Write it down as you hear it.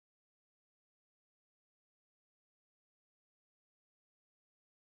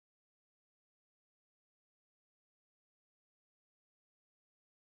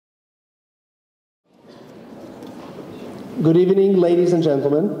Good evening, ladies and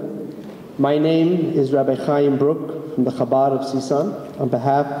gentlemen. My name is Rabbi Chaim Brook from the Chabad of Sisan. On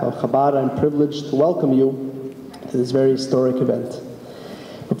behalf of Chabad, I'm privileged to welcome you to this very historic event.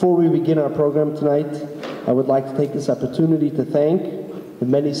 Before we begin our program tonight, I would like to take this opportunity to thank the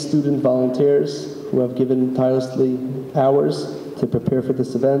many student volunteers who have given tirelessly hours to prepare for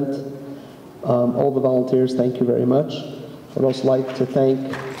this event. All the volunteers, thank you very much. I'd also like to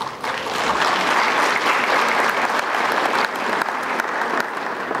thank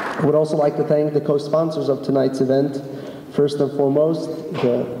I would also like to thank the co-sponsors of tonight's event. First and foremost,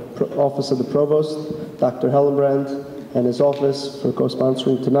 the Office of the Provost, Dr. Hellenbrand, and his office for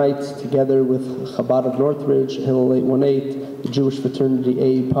co-sponsoring tonight, together with Chabad of Northridge, Hillel 818, the Jewish fraternity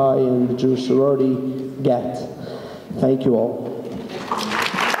AEPI, and the Jewish sorority GAT. Thank you all.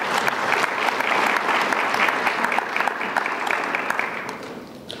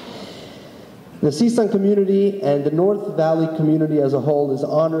 The Sisan community and the North Valley community as a whole is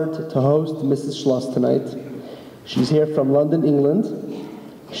honored to host Mrs. Schloss tonight. She's here from London, England.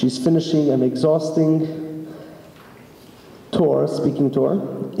 She's finishing an exhausting tour, speaking tour,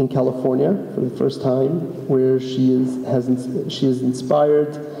 in California for the first time, where she has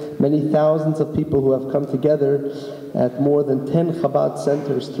inspired many thousands of people who have come together at more than 10 Chabad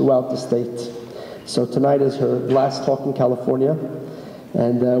centers throughout the state. So tonight is her last talk in California.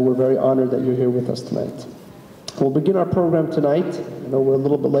 And we're very honored that you're here with us tonight. We'll begin our program tonight. I know we're a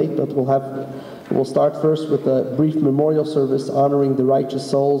little bit late, but we'll start first with a brief memorial service honoring the righteous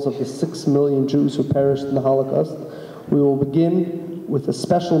souls of the 6 million Jews who perished in the Holocaust. We will begin with a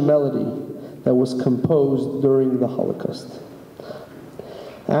special melody that was composed during the Holocaust.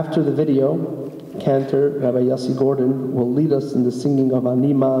 After the video, cantor Rabbi Yossi Gordon will lead us in the singing of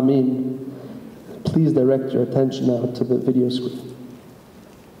Ani Ma'amin. Please direct your attention now to the video screen.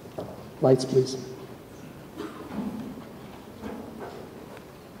 Lights, please.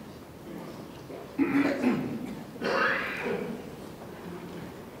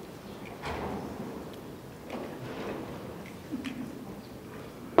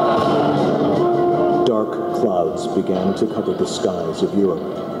 Dark clouds began to cover the skies of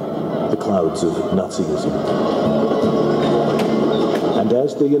Europe, the clouds of Nazism. And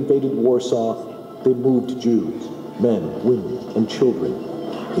as they invaded Warsaw, they moved Jews, men, women, and children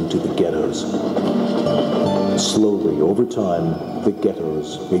into the ghettos. Slowly, over time, the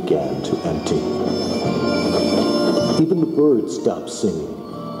ghettos began to empty. Even the birds stopped singing,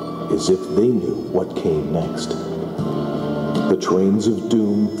 as if they knew what came next. The trains of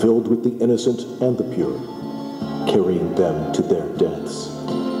doom filled with the innocent and the pure, carrying them to their deaths.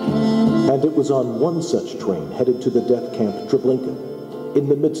 And it was on one such train headed to the death camp Treblinka, in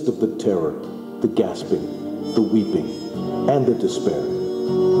the midst of the terror, the gasping, the weeping, and the despair,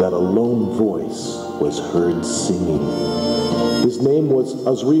 that a lone voice was heard singing. His name was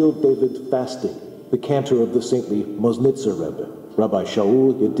Azriel David Fasting, the cantor of the saintly Moznitzer Rebbe, Rabbi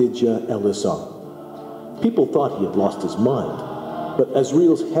Shaul Yedidya Elisar. People thought he had lost his mind, but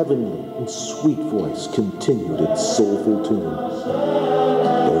Azriel's heavenly and sweet voice continued its soulful tune.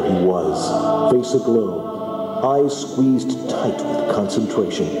 There he was, face aglow, eyes squeezed tight with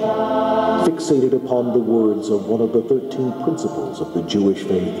concentration, fixated upon the words of one of the 13 principles of the Jewish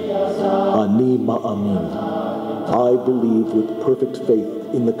faith, Ani Ma'amin. I believe with perfect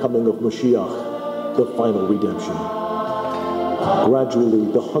faith in the coming of Mashiach, the final redemption. Gradually,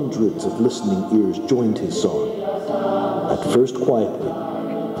 the hundreds of listening ears joined his song, at first quietly,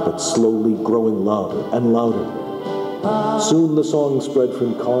 but slowly growing louder and louder. Soon the song spread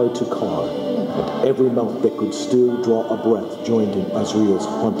from car to car, and every mouth that could still draw a breath joined in Azriel's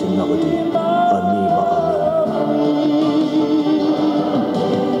haunting melody, Ani Ma'amin.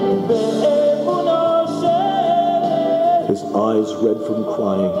 His eyes red from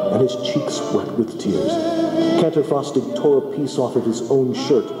crying, and his cheeks wet with tears. Cantor Fasting tore a piece off of his own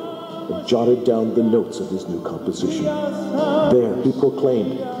shirt and jotted down the notes of his new composition. There he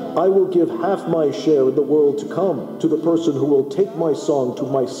proclaimed, I will give half my share in the world to come to the person who will take my song to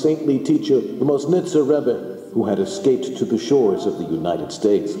my saintly teacher, the Moznitzer Rebbe, who had escaped to the shores of the United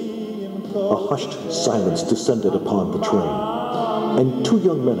States. A hushed silence descended upon the train, and 2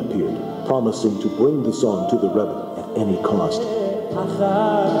 young men appeared, promising to bring the song to the Rebbe at any cost.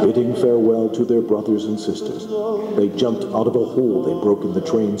 Bidding farewell to their brothers and sisters, they jumped out of a hole they broke in the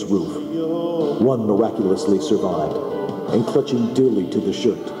train's roof. One miraculously survived, and clutching dearly to the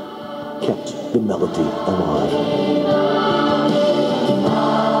shirt, kept the melody alive.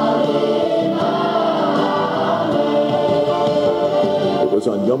 It was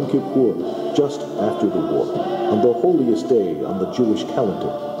on Yom Kippur, just after the war, on the holiest day on the Jewish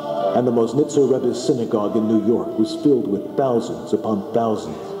calendar, and the Mosnitzer Rebbe's synagogue in New York was filled with thousands upon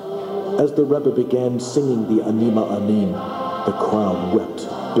thousands. As the Rebbe began singing the Anima Anin, the crowd wept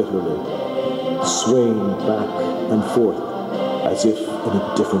bitterly, swaying back and forth as if in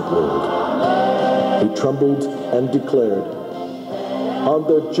a different world. He trembled and declared, "On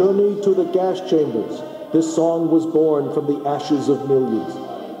their journey to the gas chambers, this song was born from the ashes of millions.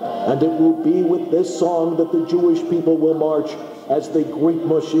 And it will be with this song that the Jewish people will march as they greet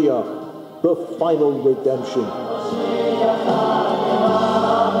Moshiach, the final redemption."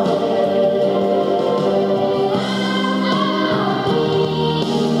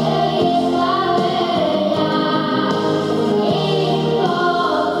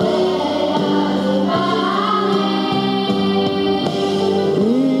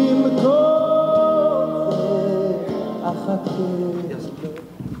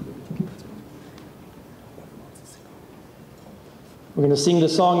 We're going to sing the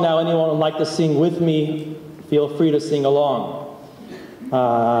song now. Anyone would like to sing with me, feel free to sing along.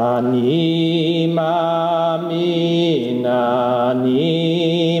 Ani ma'amin,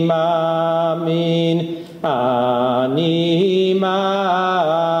 ani ma'amin, ani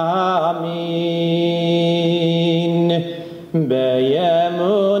ma'amin,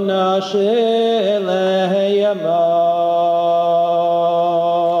 be'yemuna sheleyama,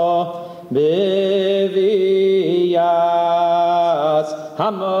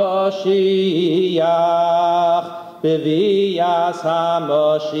 HaMoshiach, B'vias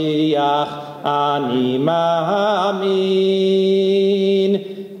HaMoshiach, Ani ma'amin.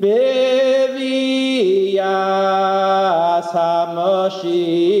 B'vias HaMoshiach,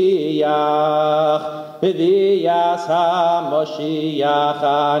 B'vias HaMoshiach,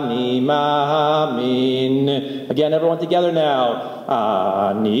 Ani ma'amin. Again, everyone together now.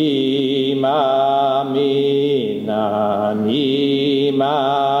 Ani ma'amin, ani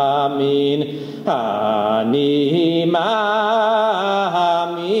ma'amin, ani ma'amin,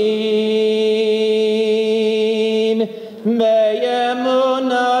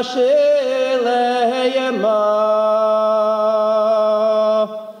 be'emuna sheleyama,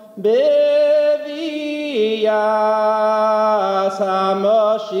 b'vias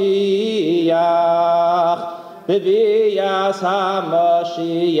HaMoshiach, b'vias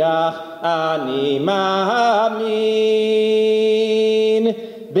HaMoshiach, ani ma'amin.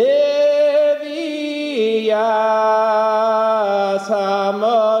 B'vias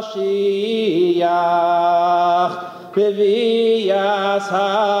HaMoshiach, b'vias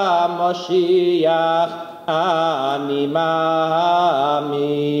HaMoshiach, ani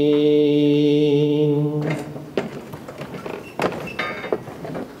ma'amin.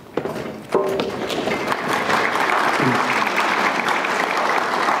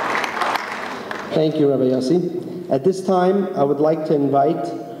 Thank you, Rabbi Yossi. At this time, I would like to invite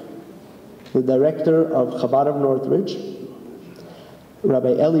the director of Chabad of Northridge, Rabbi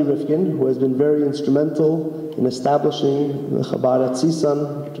Eli Rifkin, who has been very instrumental in establishing the Chabad at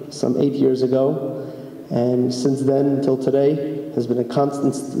Sisan some 8 years ago, and since then until today has been a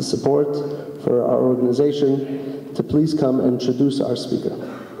constant support for our organization, to please come and introduce our speaker.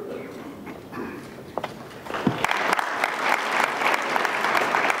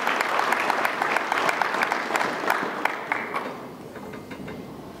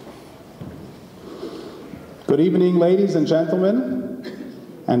 Good evening, ladies and gentlemen,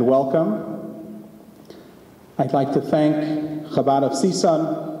 and welcome. I'd like to thank Chabad of Sisan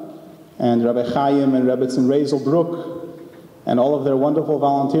and Rabbi Chaim and Rebbetzin Razelbrook and all of their wonderful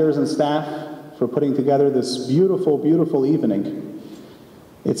volunteers and staff for putting together this beautiful, beautiful evening.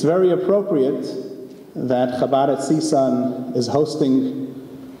 It's very appropriate that Chabad at Sisan is hosting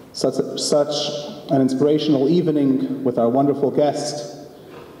such an inspirational evening with our wonderful guest.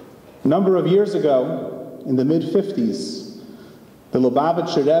 A number of years ago, in the mid-50s, the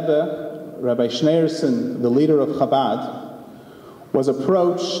Lubavitcher Rebbe, Rabbi Schneerson, the leader of Chabad, was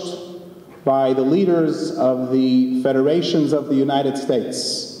approached by the leaders of the federations of the United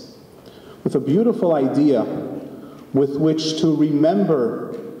States with a beautiful idea with which to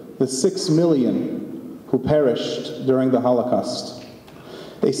remember the 6 million who perished during the Holocaust.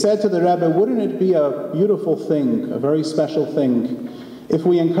 They said to the Rebbe, wouldn't it be a beautiful thing, a very special thing, if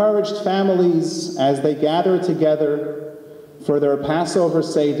we encouraged families as they gather together for their Passover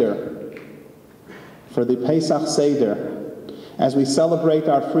Seder, for the Pesach Seder, as we celebrate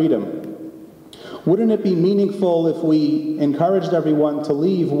our freedom, wouldn't it be meaningful if we encouraged everyone to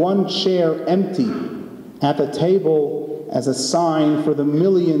leave one chair empty at the table as a sign for the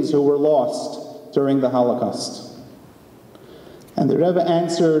millions who were lost during the Holocaust? And the Rebbe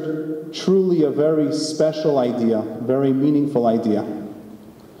answered, truly a very special idea, very meaningful idea.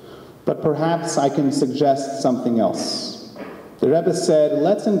 but perhaps I can suggest something else. The Rebbe said,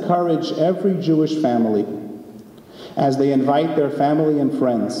 let's encourage every Jewish family, as they invite their family and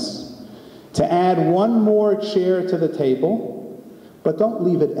friends, to add one more chair to the table, but don't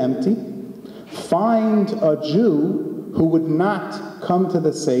leave it empty. Find a Jew who would not come to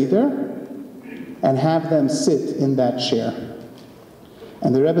the Seder and have them sit in that chair.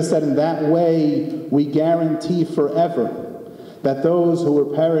 And the Rebbe said, in that way, we guarantee forever that those who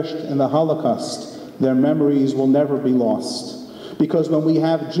were perished in the Holocaust, their memories will never be lost. Because when we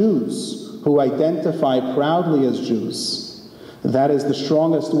have Jews who identify proudly as Jews, that is the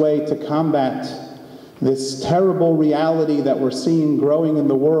strongest way to combat this terrible reality that we're seeing growing in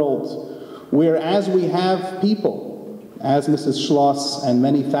the world, where as we have people, as Mrs. Schloss and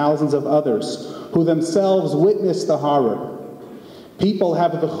many thousands of others, who themselves witnessed the horror, people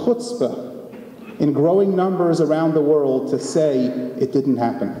have the chutzpah in growing numbers around the world to say it didn't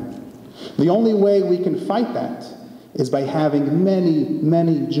happen. The only way we can fight that is by having many,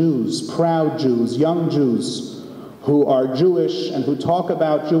 many Jews, proud Jews, young Jews, who are Jewish and who talk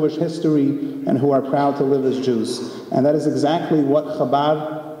about Jewish history and who are proud to live as Jews. And that is exactly what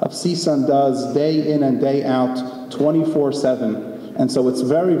Chabad of Sisan does day in and day out, 24/7. And so it's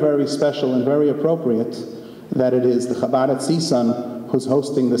very, very special and very appropriate that it is the Chabad at Sisan who's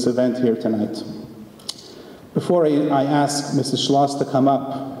hosting this event here tonight. Before I ask Mrs. Schloss to come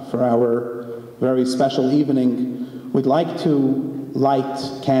up for our very special evening, we'd like to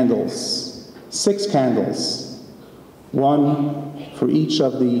light candles, 6 candles, one for each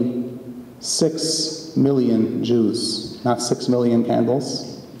of the 6 million Jews, not 6 million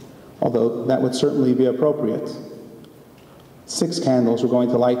candles, although that would certainly be appropriate. 6 candles we're going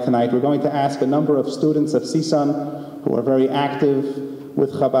to light tonight. We're going to ask a number of students of Sisan who are very active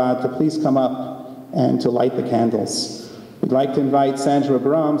with Chabad to please come up and to light the candles. We'd like to invite Sandra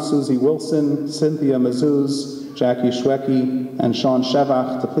Bram, Susie Wilson, Cynthia Mazuz, Jackie Schwecki, and Sean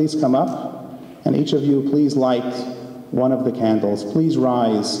Shevach to please come up. And each of you please light one of the candles. Please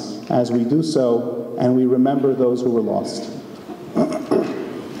rise as we do so and we remember those who were lost.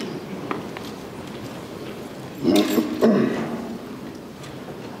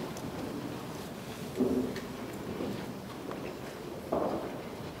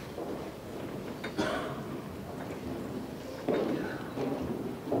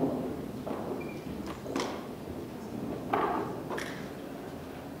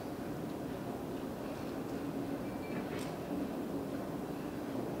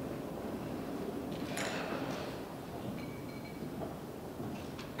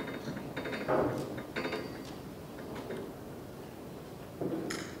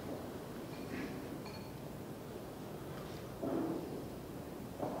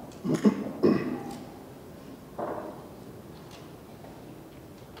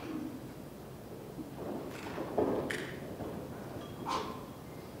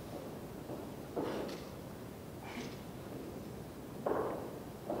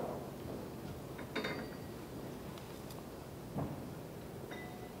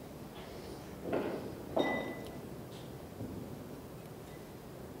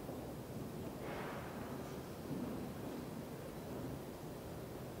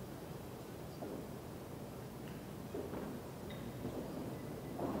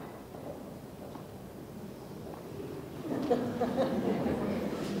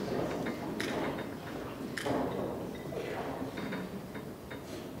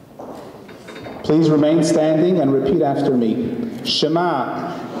 Please remain standing and repeat after me.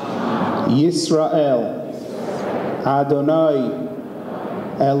 Shema Yisrael Adonai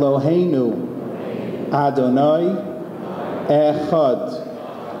Eloheinu Adonai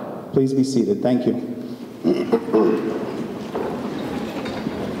Echad. Please be seated. Thank you.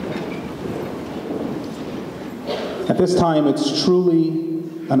 At this time, it's truly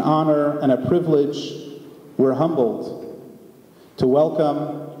an honor and a privilege. We're humbled to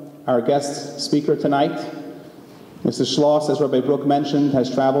welcome our guest speaker tonight. Mrs. Schloss, as Rabbi Brook mentioned,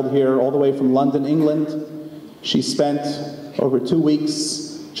 has traveled here all the way from London, England. She spent over 2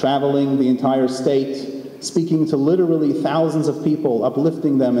 weeks traveling the entire state, speaking to literally thousands of people,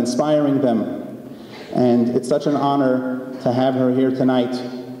 uplifting them, inspiring them. And it's such an honor to have her here tonight.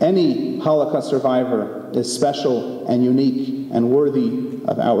 Any Holocaust survivor is special and unique and worthy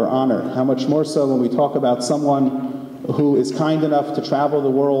of our honor. How much more so when we talk about someone who is kind enough to travel the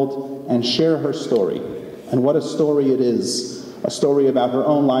world and share her story. And what a story it is. A story about her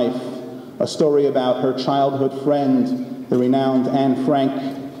own life, a story about her childhood friend, the renowned Anne Frank.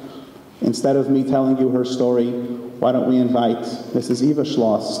 Instead of me telling you her story, why don't we invite Mrs. Eva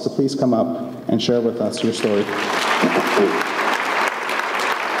Schloss to please come up and share with us your story.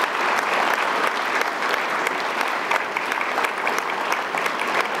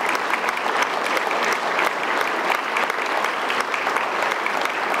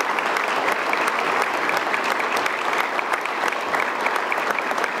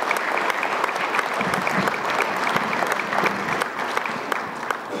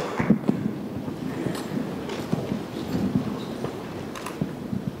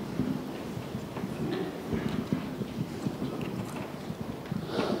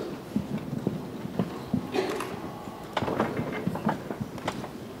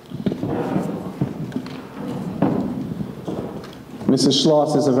 Mrs.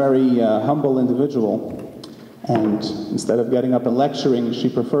 Schloss is a very humble individual, and instead of getting up and lecturing, she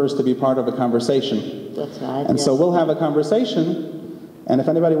prefers to be part of a conversation. That's right. And yes. so we'll have a conversation, and if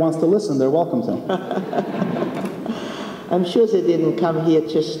anybody wants to listen, they're welcome to. I'm sure they didn't come here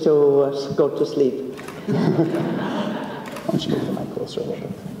just to go to sleep. Why don't you move the mic closer a little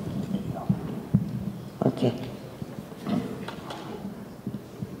bit? Okay.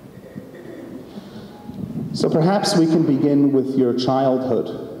 So perhaps we can begin with your childhood.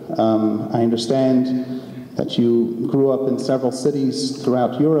 I understand that you grew up in several cities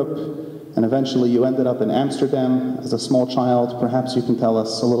throughout Europe, and eventually you ended up in Amsterdam as a small child. Perhaps you can tell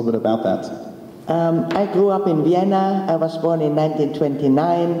us a little bit about that. I grew up in Vienna. I was born in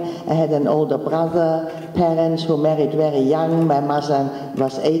 1929. I had an older brother, parents who married very young. My mother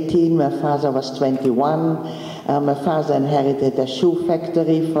was 18, my father was 21. My father inherited a shoe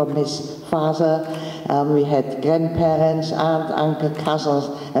factory from his father. We had grandparents, aunt, uncle, cousins,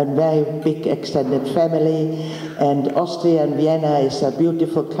 a very big extended family. And Austria and Vienna is a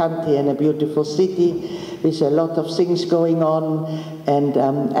beautiful country and a beautiful city with a lot of things going on. And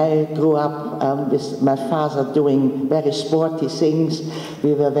I grew up with my father doing very sporty things.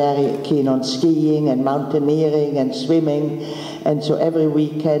 We were very keen on skiing and mountaineering and swimming. And so every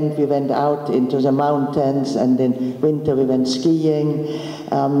weekend we went out into the mountains, and in winter we went skiing.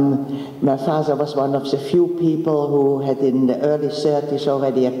 My father was one of the few people who had in the early 30s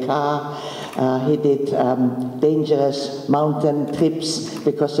already a car. He did dangerous mountain trips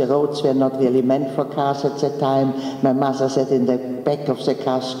because the roads were not really meant for cars at the time. My mother sat in the back of the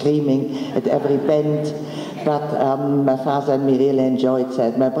car screaming at every bend. But my father and me really enjoyed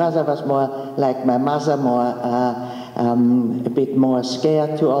that. My brother was more like my mother, a bit more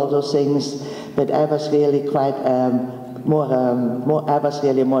scared to all those things. But I was really quite I was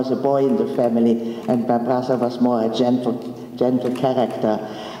really more the boy in the family, and my brother was more a gentle character.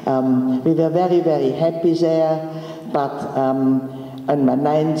 We were very, very happy there, but in my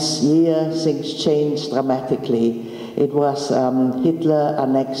 9th year, things changed dramatically. It was Hitler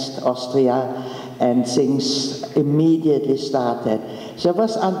annexed Austria, and things immediately started. There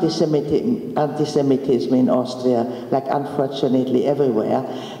was anti-Semitism in Austria, like unfortunately everywhere,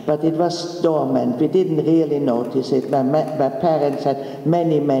 but it was dormant. We didn't really notice it. My parents had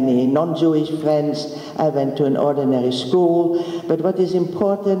many, many non-Jewish friends. I went to an ordinary school. But what is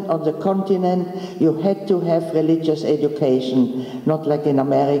important on the continent, you had to have religious education, not like in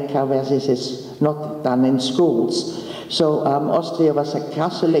America where this is not done in schools. So Austria was a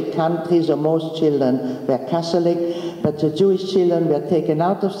Catholic country, so most children were Catholic, but the Jewish children were taken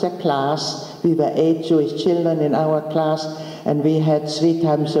out of their class. We were 8 Jewish children in our class, and we had 3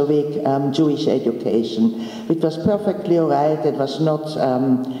 times a week Jewish education. It was perfectly all right. It was not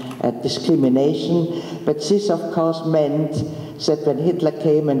a discrimination, but this, of course, meant that when Hitler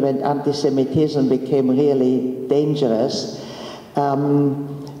came and when anti-Semitism became really dangerous,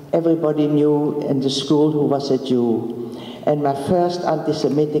 everybody knew in the school who was a Jew. And my first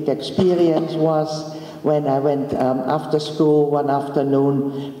anti-Semitic experience was when I went after school one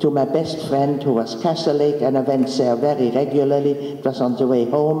afternoon to my best friend who was Catholic, and I went there very regularly. It was on the way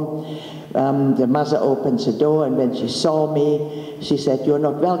home. The mother opened the door, and when she saw me, she said, "You're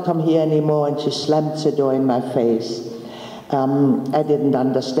not welcome here anymore," and she slammed the door in my face. I didn't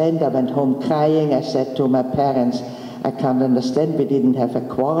understand. I went home crying. I said to my parents, "I can't understand. We didn't have a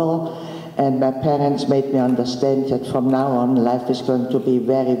quarrel." And my parents made me understand that from now on life is going to be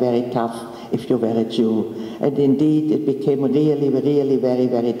very, very tough if you were a Jew. And indeed it became really, really very,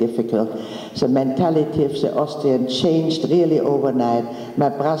 very difficult. The mentality of the Austrians changed really overnight. My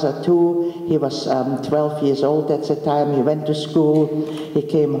brother too, he was 12 years old at the time. He went to school. He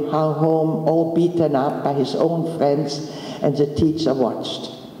came home all beaten up by his own friends, and the teacher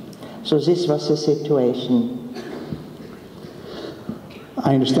watched. So this was the situation.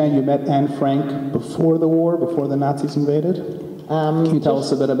 I understand you met Anne Frank before the war, before the Nazis invaded. Can you tell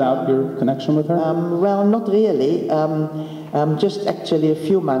us a bit about your connection with her? Well, not really. Just actually a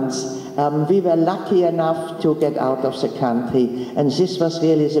few months. We were lucky enough to get out of the country, and this was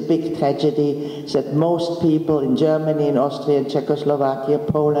really the big tragedy, that most people in Germany, in Austria, Czechoslovakia,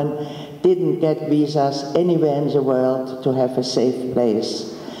 Poland didn't get visas anywhere in the world to have a safe place.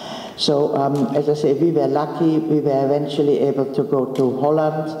 So, as I say, we were lucky. We were eventually able to go to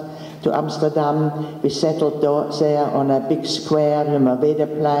Holland, to Amsterdam. We settled there on a big square in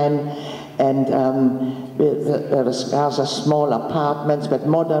Mavedeplein, and there was rather small apartments, but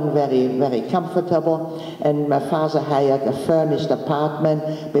modern, very, very comfortable. And my father hired a furnished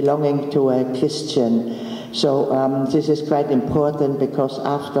apartment belonging to a Christian. So this is quite important, because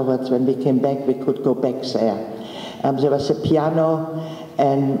afterwards, when we came back, we could go back there. There was a piano,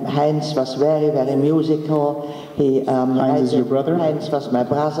 and Heinz was very, very musical. Heinz is your brother? Heinz was my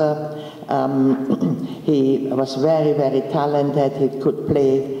brother. He was very, very talented. He could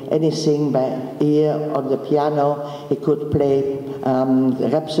play anything by ear on the piano. He could play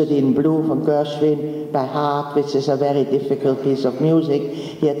Rhapsody in Blue from Gershwin by heart, which is a very difficult piece of music.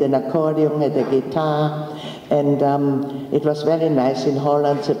 He had an accordion, had a guitar, and it was very nice in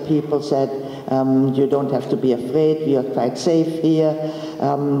Holland. The people said, you don't have to be afraid, we are quite safe here.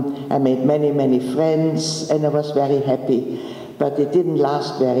 I made many, many friends, and I was very happy. But it didn't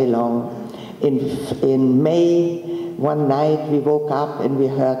last very long. In May, one night we woke up and we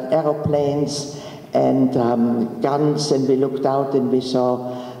heard aeroplanes and guns, and we looked out and we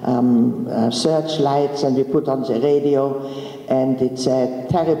saw searchlights, and we put on the radio, and it said,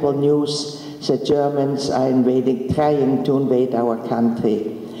 terrible news, the Germans are trying to invade our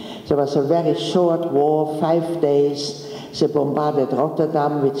country. There was a very short war, 5 days. They bombarded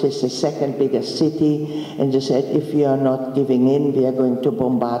Rotterdam, which is the second biggest city, and they said, if you are not giving in, we are going to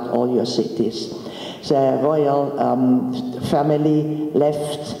bombard all your cities. The royal family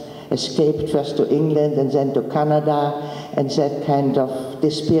left, escaped first to England and then to Canada, and that kind of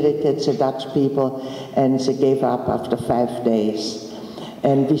dispirited the Dutch people, and they gave up after 5 days.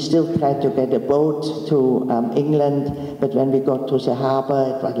 And we still tried to get a boat to England, but when we got to the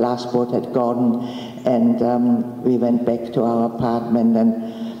harbor, the last boat had gone, and we went back to our apartment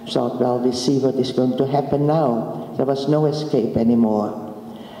and thought, well, we see what is going to happen now. There was no escape anymore.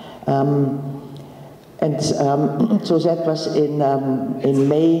 So that was in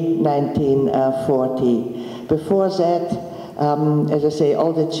May 1940. Before that, as I say,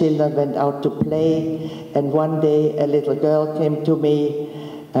 all the children went out to play, and one day a little girl came to me.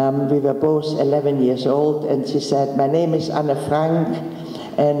 We were both 11 years old, and she said, my name is Anne Frank,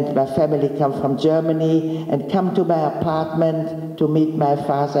 and my family come from Germany, and come to my apartment to meet my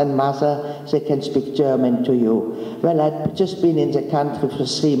father and mother. They can speak German to you. Well, I'd just been in the country for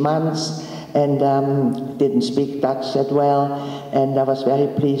 3 months, and didn't speak Dutch that well, and I was very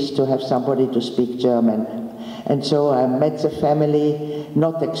pleased to have somebody to speak German. And so I met the family,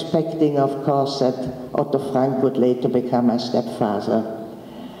 not expecting, of course, that Otto Frank would later become my stepfather.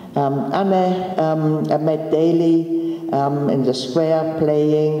 Anne, I met daily in the square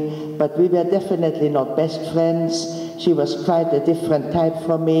playing, but we were definitely not best friends. She was quite a different type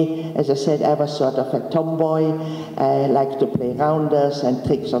from me. As I said, I was sort of a tomboy. I liked to play rounders and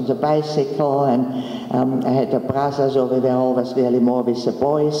tricks on the bicycle, and I had a brother, so we were always really more with the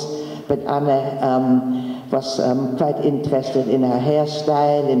boys. But Anne was quite interested in her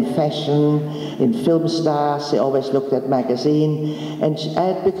hairstyle, in fashion, in film stars. She always looked at magazine. And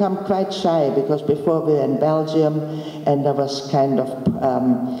I had become quite shy, because before we were in Belgium, and I was kind of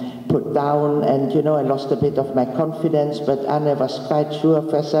put down, and you know, I lost a bit of my confidence, but Anne was quite sure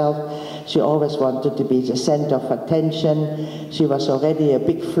of herself. She always wanted to be the center of attention. She was already a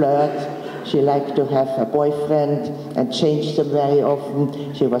big flirt. She liked to have a boyfriend and change them very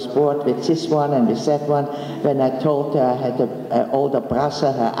often. She was bored with this one and with that one. When I told her I had an older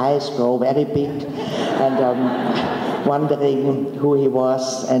brother, her eyes grow very big, and wondering who he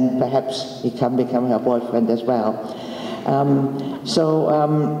was, and perhaps he can become her boyfriend as well.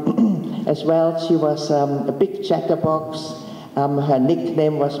 As well, she was a big chatterbox. Her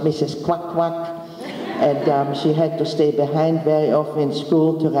nickname was Mrs. Quack Quack. And she had to stay behind very often in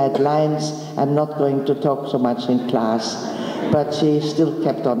school to write lines. I'm not going to talk so much in class, but she still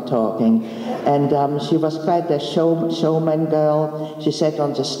kept on talking. And she was quite a showman girl. She sat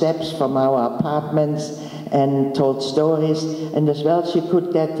on the steps from our apartments and told stories. And as well, she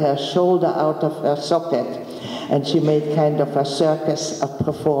could get her shoulder out of her socket. And she made kind of a circus of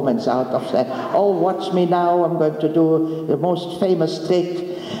performance out of that. Oh, watch me now, I'm going to do the most famous trick.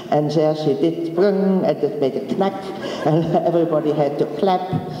 And there she did, and it made a knack, and everybody had to clap,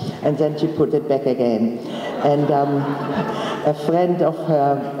 and then she put it back again. And a friend of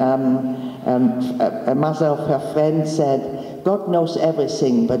her, a mother of her friend said, God knows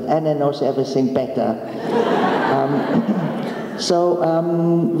everything, but Anne knows everything better.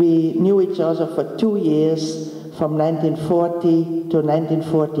 We knew each other for 2 years, from 1940 to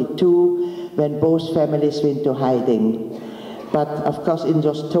 1942, when both families went to hiding. But of course, in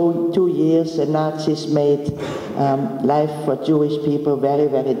those two years, the Nazis made life for Jewish people very,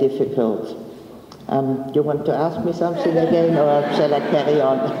 very difficult. Do you want to ask me something again, or shall I carry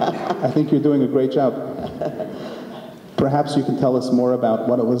on? I think you're doing a great job. Perhaps you can tell us more about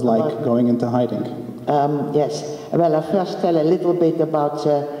what it was like going into hiding. Yes. Well, I'll first tell a little bit about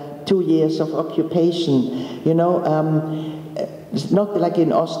 2 years of occupation. You know, It's not like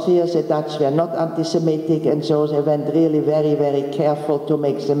in Austria, the Dutch were not anti-Semitic, and so they went really very, very careful to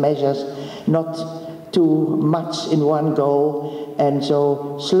make the measures not too much in one go. And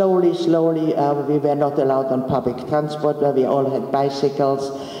so slowly, we were not allowed on public transport, where we all had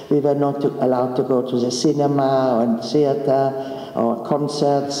bicycles. We were not allowed to go to the cinema or theater or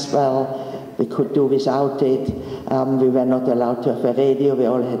concerts. Well, we could do without it. We were not allowed to have a radio. We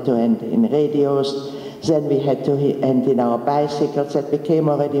all had to end in radios. Then we had to end in our bicycles. That became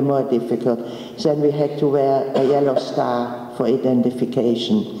already more difficult. Then we had to wear a yellow star for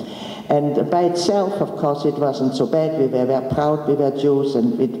identification. And by itself, of course, it wasn't so bad. We were very proud we were Jews,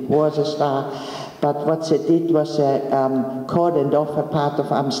 and it was a star. But what they did was cordoned off a part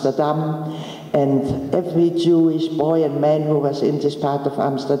of Amsterdam, and every Jewish boy and man who was in this part of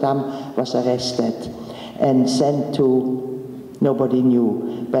Amsterdam was arrested and sent to, nobody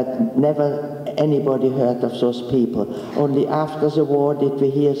knew, but never anybody heard of those people. Only after the war did we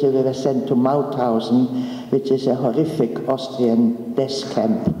hear they were sent to Mauthausen, which is a horrific Austrian death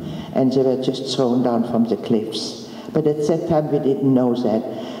camp, and they were just thrown down from the cliffs. But at that time we didn't know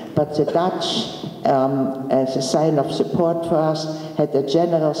that. But the Dutch, as a sign of support for us, had a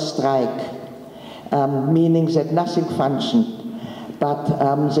general strike, meaning that nothing functioned. But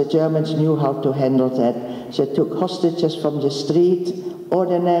the Germans knew how to handle that. They took hostages from the street,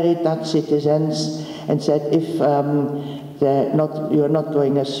 ordinary Dutch citizens, and said, if you're not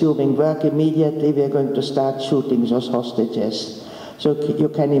going assuming work immediately, we're going to start shooting those hostages. So you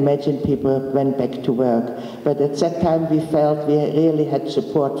can imagine people went back to work. But at that time we felt we really had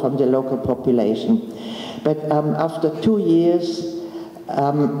support from the local population. But after 2 years,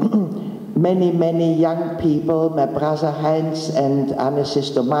 many young people, my brother Heinz and Anne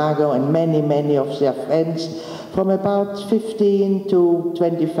Sister Margot and many of their friends, from about 15 to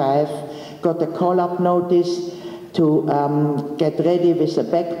 25, got a call-up notice to get ready with a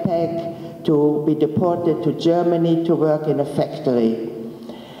backpack to be deported to Germany to work in a factory.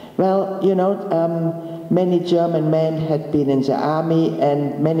 Well, you know, many German men had been in the army,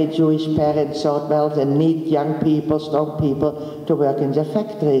 and many Jewish parents thought, well, they need young people, strong people to work in the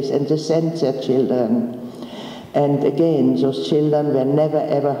factories, and they sent their children. And again, those children were never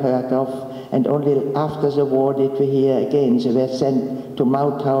ever heard of, and only after the war did we hear again they were sent to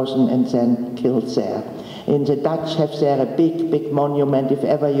Mauthausen and then killed there. In the Dutch have there a big monument. If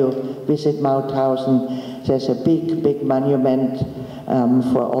ever you visit Mauthausen, there's a big monument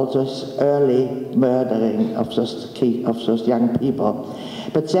for all those early murdering of those young people.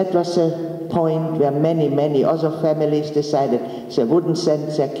 But that was a point where many other families decided they wouldn't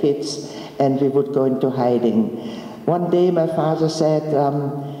send their kids, and we would go into hiding. One day my father said,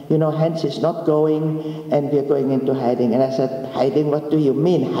 you know, Hans is not going, and we're going into hiding. And I said, hiding? What do you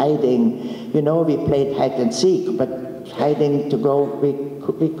mean, hiding? You know, we played hide and seek, but hiding to go,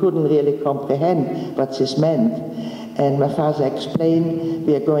 we couldn't really comprehend what this meant. And my father explained,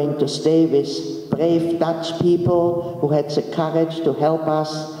 we are going to stay with brave Dutch people who had the courage to help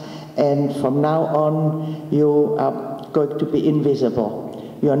us, and from now on, you are going to be invisible.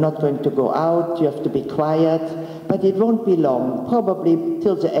 You are not going to go out, you have to be quiet, but it won't be long, probably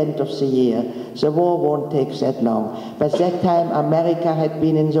till the end of the year. The war won't take that long. By that time, America had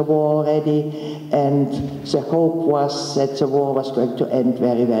been in the war already, and the hope was that the war was going to end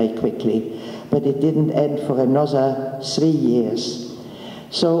very quickly. But it didn't end for another 3 years.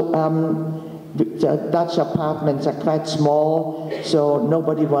 So the Dutch apartments are quite small, so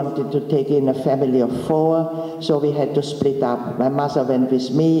nobody wanted to take in a family of 4, so we had to split up. My mother went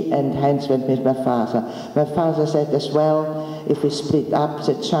with me, and Heinz went with my father. My father said as well, if we split up,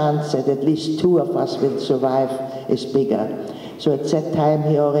 the chance that at least 2 of us will survive is bigger. So at that time,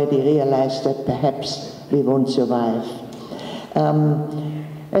 he already realized that perhaps we won't survive.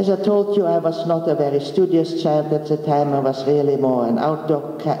 As I told you, I was not a very studious child at the time. I was really more an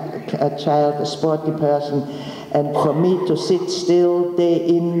outdoor child, a sporty person. And for me to sit still day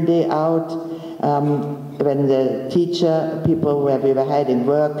in, day out, when the teacher, people where we were hiding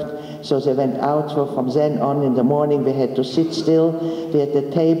worked, so they went out, so from then on in the morning we had to sit still. We had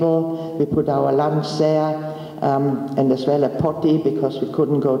the table, we put our lunch there, and as well a potty because we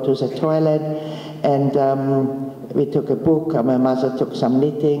couldn't go to the toilet. And we took a book, and my mother took some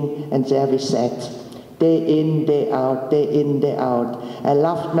knitting, and there we sat. Day in, day out, day in, day out. I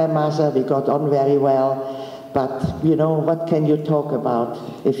loved my mother, we got on very well, but you know, what can you talk about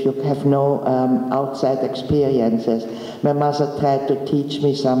if you have no outside experiences? My mother tried to teach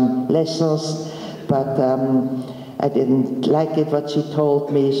me some lessons, but I didn't like it what she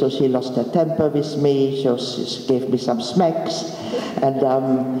told me, so she lost her temper with me, so she gave me some smacks, and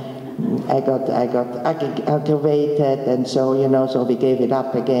I got aggravated, and so, you know, so we gave it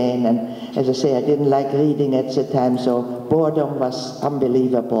up again. And as I say, I didn't like reading at the time, so boredom was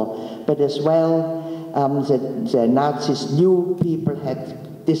unbelievable. But as well, the Nazis knew people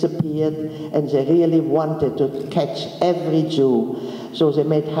had disappeared, and they really wanted to catch every Jew. So they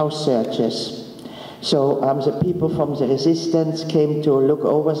made house searches. So the people from the resistance came to look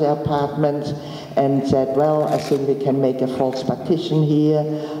over the apartment and said, well, I think we can make a false partition here,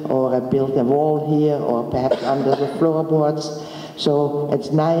 or build a wall here, or perhaps under the floorboards. So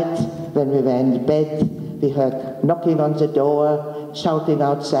at night, when we were in bed, we heard knocking on the door, shouting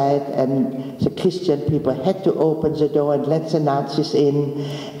outside, and the Christian people had to open the door and let the Nazis in,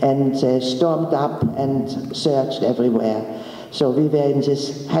 and they stormed up and searched everywhere. So we were in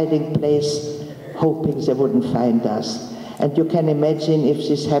this hiding place, hoping they wouldn't find us. And you can imagine if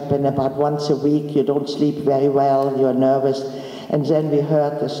this happened about once a week, you don't sleep very well, you're nervous. And then we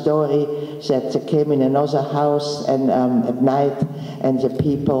heard a story that they came in another house and at night, and the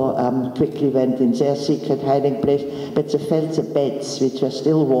people quickly went in their secret hiding place, but they felt the beds, which were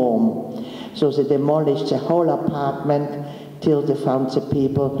still warm. So they demolished the whole apartment till they found the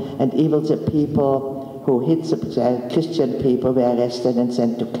people, and even the people who hid the Christian people were arrested and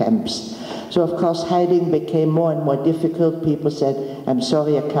sent to camps. So of course hiding became more and more difficult. People said, I'm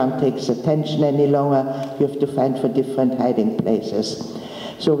sorry, I can't take the tension any longer. You have to find for different hiding places.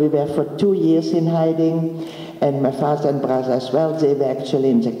 So we were for 2 years in hiding, and my father and brother as well, they were actually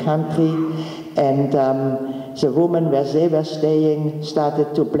in the country. And the woman where they were staying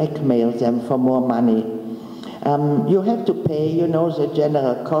started to blackmail them for more money. You have to pay, you know, the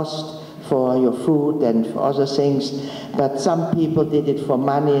general cost for your food and for other things, but some people did it for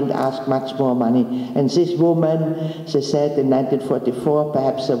money and asked much more money. And this woman, she said in 1944,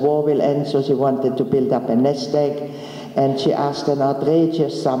 perhaps the war will end, so she wanted to build up a nest egg, and she asked an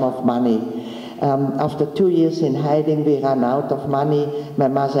outrageous sum of money. After 2 years in hiding, we ran out of money. My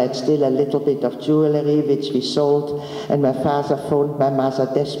mother had still a little bit of jewelry, which we sold, and my father phoned my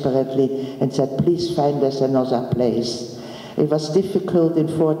mother desperately and said, please find us another place. It was difficult in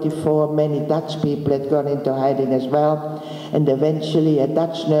 1944. Many Dutch people had gone into hiding as well, and eventually a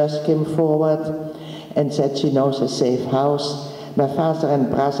Dutch nurse came forward and said she knows a safe house. My father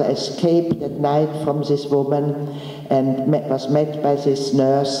and brother escaped at night from this woman and was met by this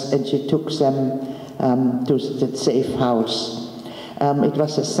nurse, and she took them to the safe house. It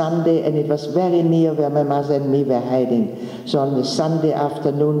was a Sunday, and it was very near where my mother and me were hiding. So on the Sunday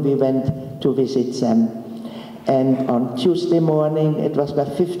afternoon we went to visit them. And on Tuesday morning, it was my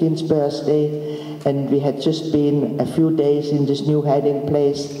 15th birthday, and we had just been a few days in this new hiding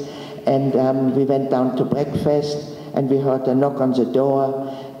place, and we went down to breakfast, and we heard a knock on the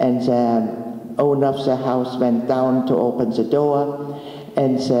door, and the owner of the house went down to open the door,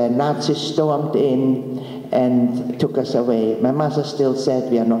 and the Nazis stormed in and took us away. My mother still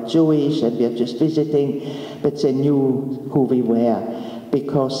said we are not Jewish and we are just visiting, but they knew who we were,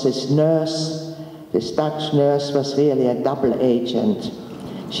 because this Dutch nurse was really a double agent.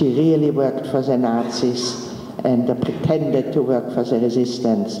 She really worked for the Nazis and pretended to work for the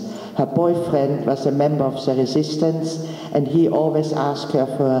resistance. Her boyfriend was a member of the resistance, and he always asked her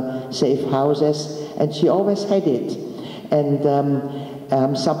for safe houses, and she always had it.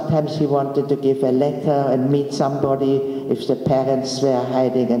 And sometimes he wanted to give a letter and meet somebody if the parents were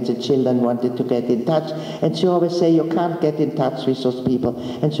hiding and the children wanted to get in touch. And she always said, you can't get in touch with those people.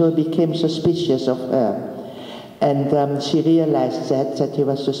 And so he became suspicious of her. And she realized that he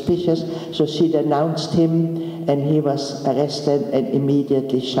was suspicious, so she denounced him, and he was arrested and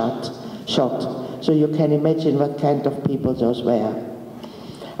immediately shot. So you can imagine what kind of people those were.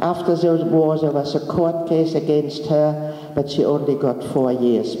 After those wars, there was a court case against her, but she only got 4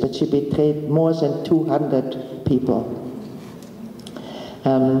 years. But she betrayed more than 200 people.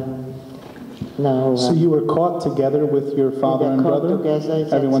 So you were caught together with your father and brother? Together,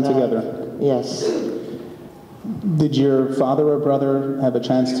 everyone together? Yes. Did your father or brother have a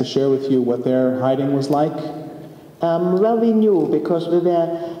chance to share with you what their hiding was like? Well, we knew, because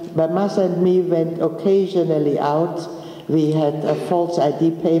my mother and me went occasionally out. We had false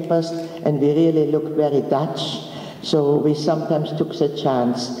ID papers, and we really looked very Dutch, so we sometimes took the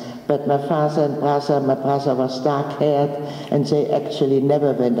chance. But my father and brother, my brother was dark-haired, and they actually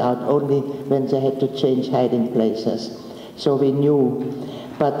never went out, only when they had to change hiding places. So we knew.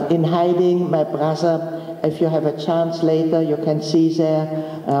 But in hiding, my brother, if you have a chance later, you can see there,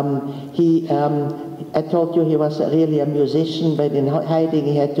 I told you he was really a musician, but in hiding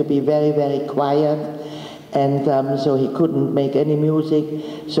he had to be very, very quiet. And so he couldn't make any music,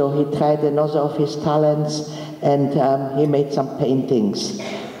 so he tried another of his talents, and he made some paintings.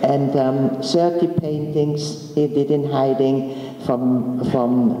 And 30 paintings he did in hiding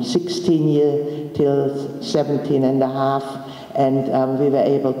from 16 years till 17 and a half. And we were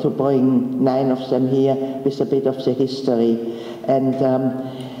able to bring 9 of them here with a bit of the history. And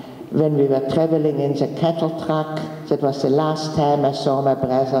when we were traveling in the cattle truck, that was the last time I saw my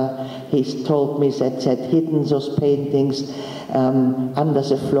brother. He told me that they'd hidden those paintings under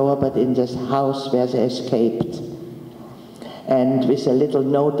the floor, but in this house where they escaped. And with a little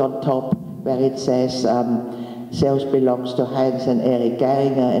note on top where it says, "Those belongs to Heinz and Erich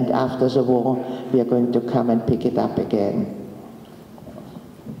Geringer, and after the war we are going to come and pick it up again."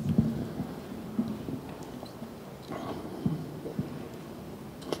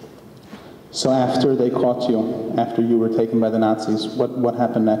 So after they caught you, after you were taken by the Nazis, what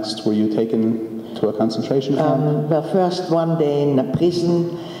happened next? Were you taken to a concentration camp? Well, first one day in a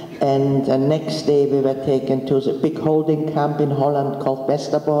prison, and the next day we were taken to the big holding camp in Holland called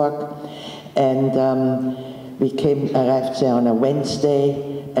Westerbork, and we arrived there on a Wednesday,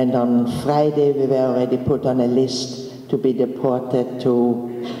 and on Friday we were already put on a list to be deported to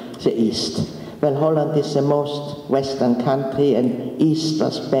the East. Well, Holland is the most western country, and East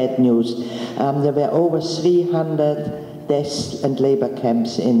was bad news. There were over 300 death and labor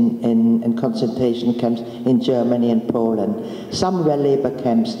camps in concentration camps in Germany and Poland. Some were labor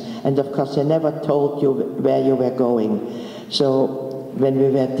camps, and of course they never told you where you were going. So when we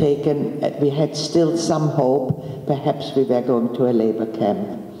were taken, we had still some hope, perhaps we were going to a labor camp.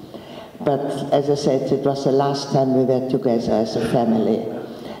 But as I said, it was the last time we were together as a family.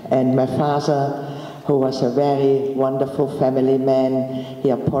 And my father, who was a very wonderful family man, he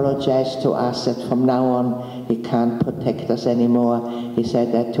apologized to us that from now on he can't protect us anymore. He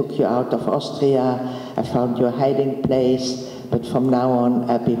said, "I took you out of Austria, I found your hiding place, but from now on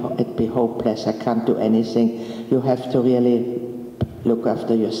it'd be hopeless, I can't do anything. You have to really look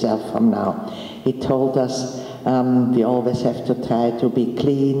after yourself from now." He told us we always have to try to be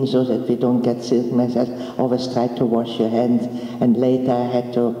clean so that we don't get sickness. Always try to wash your hands. And later I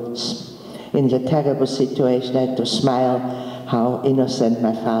had to, in the terrible situation, I had to smile how innocent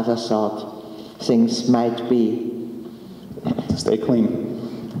my father thought things might be. To stay clean.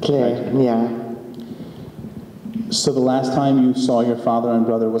 Clear, Right. yeah. So the last time you saw your father and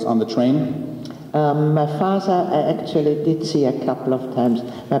brother was on the train? My father I actually did see a couple of times.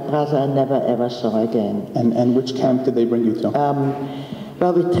 My brother I never ever saw again. And which camp did they bring you to?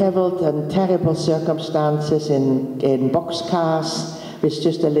 Well, we traveled in terrible circumstances in boxcars with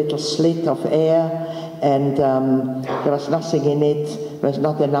just a little slit of air, and there was nothing in it. There was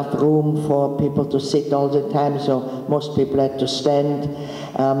not enough room for people to sit all the time, so most people had to stand.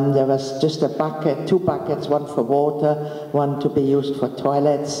 There was just a bucket, 2 buckets, one for water, one to be used for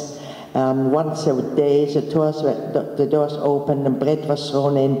toilets. Once a day the doors opened and bread was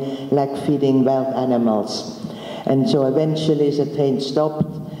thrown in like feeding wild animals. And so eventually the train stopped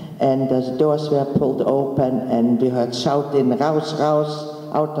and the doors were pulled open and we heard shouting, "Raus, raus,"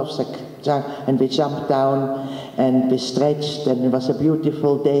 out of the car, and we jumped down and we stretched, and it was a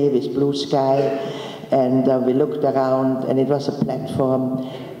beautiful day with blue sky, and we looked around and it was a platform,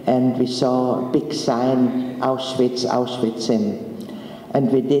 and we saw a big sign, "Auschwitz, Auschwitz." And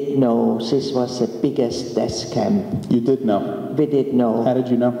we did know this was the biggest death camp. You did know? We did know. How did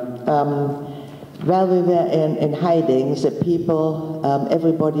you know? While we were in hiding, the people,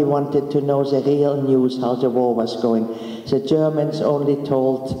 everybody wanted to know the real news, how the war was going. The Germans only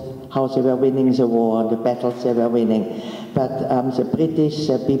told how they were winning the war, the battles they were winning. But the British,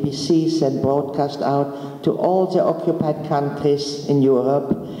 the BBC sent broadcast out to all the occupied countries in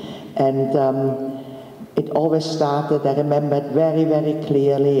Europe, and it always started, I remember it very, very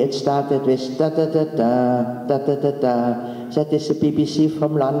clearly, it started with da-da-da-da, da-da-da-da. That is the BBC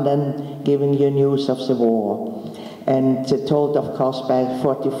from London giving you news of the war. And they told, of course, by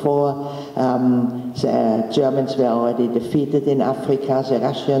 1944, the Germans were already defeated in Africa, the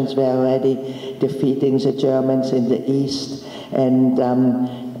Russians were already defeating the Germans in the East, and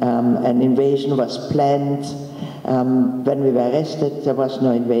an invasion was planned. When we were arrested, there was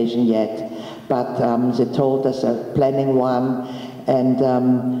no invasion yet. But they told us they're planning one, and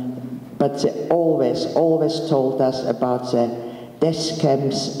but they always told us about the death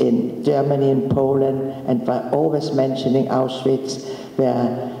camps in Germany and Poland, and by always mentioning Auschwitz,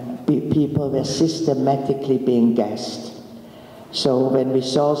 where people were systematically being gassed. So when we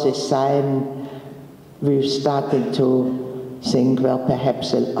saw this sign, we started to think, well,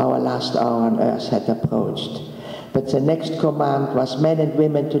 perhaps our last hour on earth had approached. But the next command was men and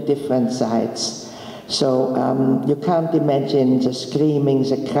women to different sides. So you can't imagine the screaming,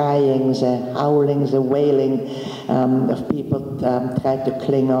 the crying, the howling, the wailing of people trying to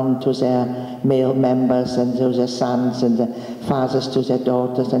cling on to their male members and to their sons, and the fathers to their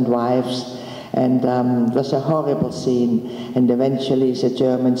daughters and wives. And it was a horrible scene. And eventually the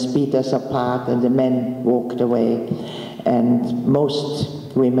Germans beat us apart and the men walked away. And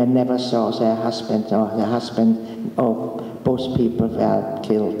most women never saw their husband, or the husband, or both people were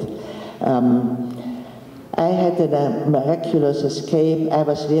killed. I had a miraculous escape. I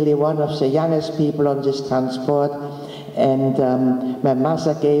was really one of the youngest people on this transport, and my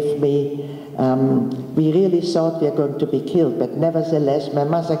mother gave me, we really thought we were going to be killed, but nevertheless my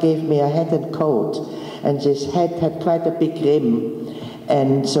mother gave me a hat and coat, and this hat had quite a big rim.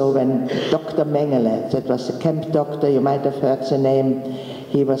 And so when Dr. Mengele, that was the camp doctor, you might have heard the name,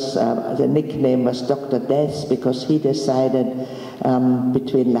 he was, the nickname was Dr. Death, because he decided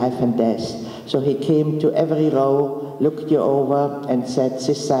between life and death. So he came to every row, looked you over, and said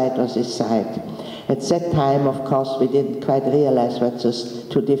this side or this side. At that time, of course, we didn't quite realize what those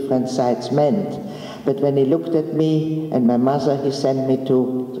two different sides meant. But when he looked at me and my mother, he sent me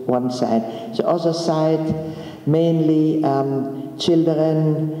to one side. The other side, mainly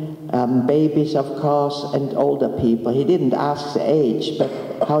children, babies, of course, and older people. He didn't ask the age, but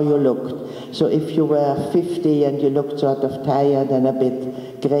how you looked. So if you were 50 and you looked sort of tired and a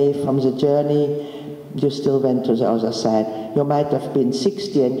bit grey from the journey, you still went to the other side. You might have been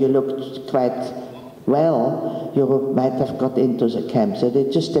 60 and you looked quite well, you might have got into the camp. So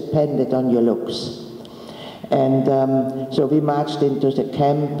it just depended on your looks. And so we marched into the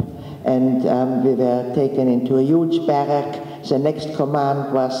camp, and we were taken into a huge barrack. The next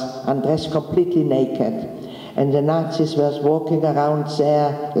command was undressed completely naked. And the Nazis were walking around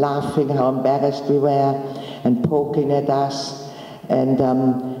there, laughing how embarrassed we were, and poking at us. And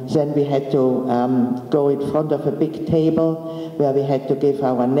then we had to go in front of a big table where we had to give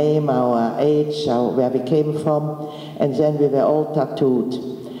our name, our age, where we came from. And then we were all tattooed.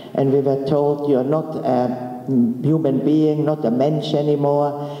 And we were told, you're not a human being, not a mensch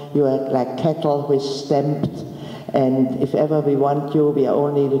anymore. You are like cattle with stamped. And if ever we want you, we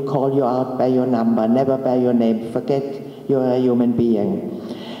only call you out by your number, never by your name. Forget you're a human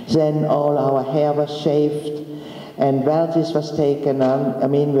being. Then all our hair was shaved. And while this was taken on, I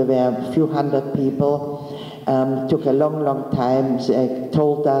mean, we were a few hundred people. Took a long, long time. They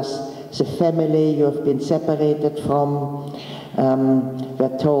told us, the family you have been separated from,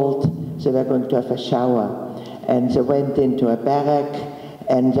 were told they were going to have a shower. And they went into a barrack,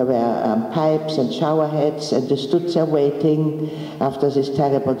 and there were pipes and shower heads, and they stood there waiting after this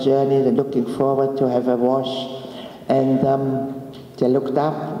terrible journey. They're looking forward to have a wash. And they looked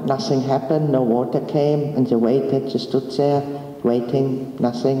up, nothing happened, no water came, and they waited, they stood there, waiting,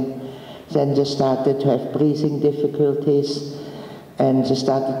 nothing. Then they started to have breathing difficulties, and they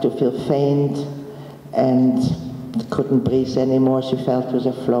started to feel faint, and couldn't breathe anymore. She fell to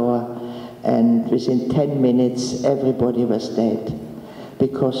the floor, and within 10 minutes, everybody was dead.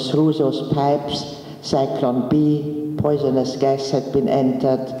 Because through those pipes, Cyclone B, poisonous gas, had been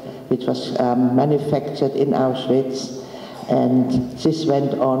entered, which was manufactured in Auschwitz. And this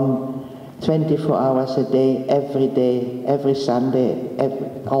went on 24 hours a day, every Sunday,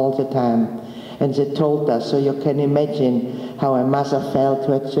 all the time. And they told us, so you can imagine how a mother felt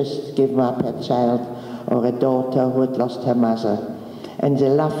who had just given up her child, or a daughter who had lost her mother. And they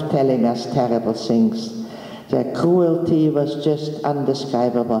loved telling us terrible things. Their cruelty was just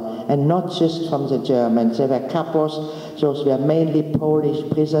undescribable, and not just from the Germans. There were kapos, those were mainly Polish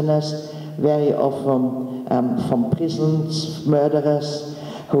prisoners, very often from prisons, murderers,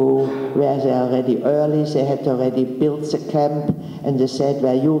 who were there already early. They had already built the camp, and they said,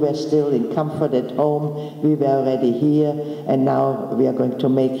 well, you were still in comfort at home, we were already here, and now we are going to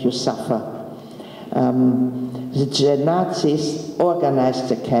make you suffer. The Nazis organized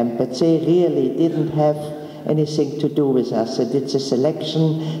the camp, but they really didn't have anything to do with us. They did the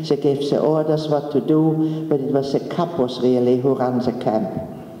selection, they gave the orders what to do, but it was the kapos really who ran the camp.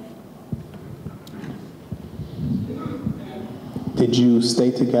 Did you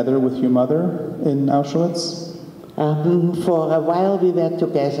stay together with your mother in Auschwitz? For a while we were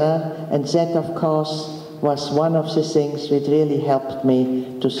together, and that of course was one of the things which really helped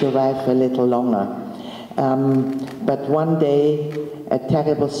me to survive a little longer. But one day a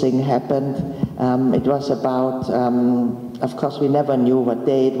terrible thing happened. It was about, of course we never knew what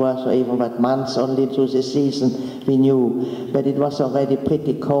day it was or even what month, only through the season we knew. But it was already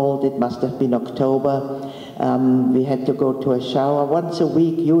pretty cold, it must have been October. We had to go to a shower. Once a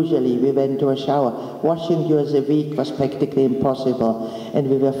week usually we went to a shower. Washing during the week was practically impossible. And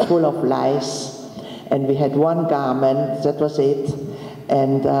we were full of lice. And we had one garment, that was it.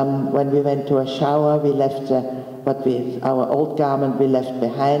 And when we went to a shower, we left our old garment we left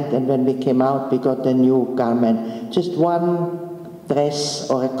behind, and when we came out, we got a new garment. Just one dress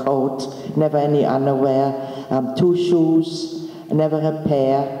or a coat, never any underwear, 2 shoes, never a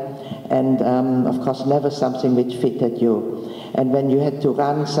pair, and of course never something which fitted you. And when you had to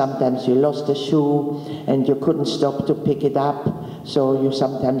run, sometimes you lost a shoe and you couldn't stop to pick it up, so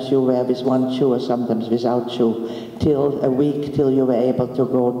sometimes you were with one shoe or sometimes without shoe, till a week till you were able to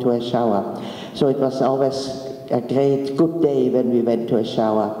go to a shower. So it was always a great, good day when we went to a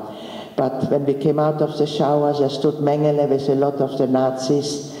shower. But when we came out of the showers, there stood Mengele with a lot of the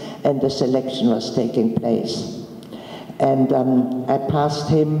Nazis, and the selection was taking place. And I passed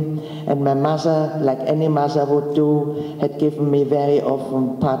him, and my mother, like any mother would do, had given me very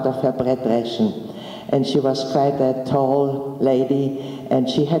often part of her bread ration. And she was quite a tall lady, and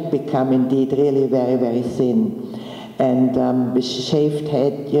she had become indeed really very, very thin. And with shaved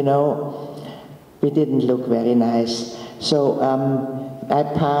head, you know, we didn't look very nice. So I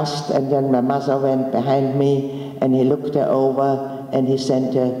passed, and then my mother went behind me, and he looked her over, and he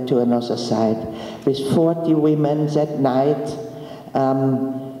sent her to another side. With 40 women that night,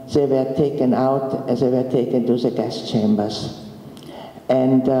 they were taken out, as they were taken to the gas chambers.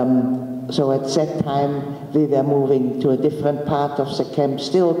 And so at that time, we were moving to a different part of the camp,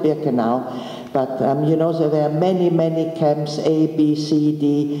 still Birkenau, but you know, there were many, many camps, A, B, C,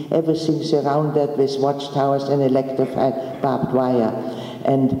 D, everything surrounded with watchtowers and electrified barbed wire.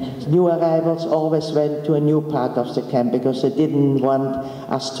 And new arrivals always went to a new part of the camp because they didn't want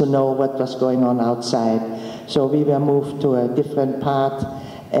us to know what was going on outside. So we were moved to a different part,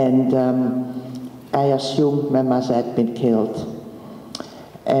 and I assumed my mother had been killed.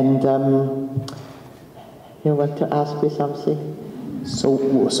 And you want to ask me something? So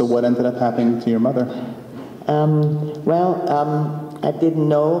what ended up happening to your mother? I didn't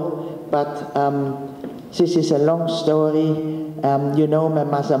know, but this is a long story. You know, my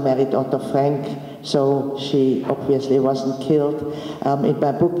mother married Otto Frank, so she obviously wasn't killed. In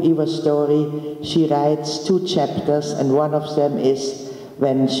my book, Eva's Story, she writes 2 chapters, and one of them is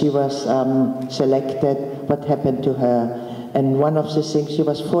when she was selected, what happened to her. And one of the things, she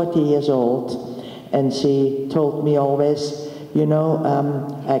was 40 years old, and she told me always, you know,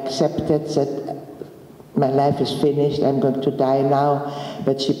 I accepted that my life is finished, I'm going to die now,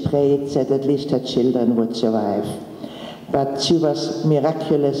 but she prayed that at least her children would survive. But she was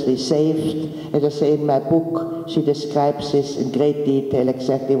miraculously saved. As I say in my book, she describes this in great detail,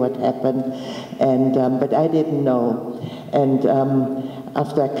 exactly what happened, and but I didn't know. And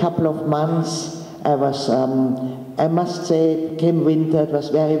after a couple of months, I was, I must say, it came winter, it was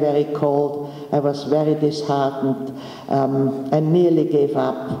very, very cold, I was very disheartened, I nearly gave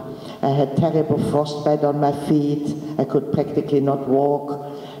up. I had terrible frostbite on my feet, I could practically not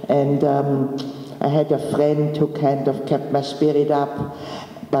walk, and I had a friend who kind of kept my spirit up,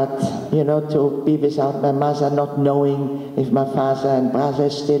 but, you know, to be without my mother, not knowing if my father and brother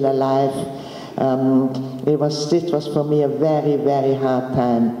is still alive, this was for me a very, very hard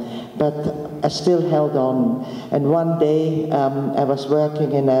time. But I still held on. And one day, I was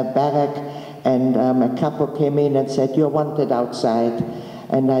working in a barrack, and a couple came in and said, "You're wanted outside."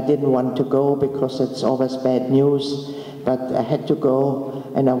 And I didn't want to go because it's always bad news, but I had to go,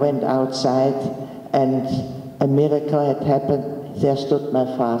 and I went outside, and a miracle had happened. There stood my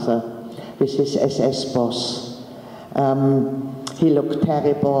father with his SS boss. He looked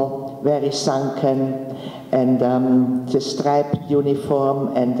terrible, very sunken, and the striped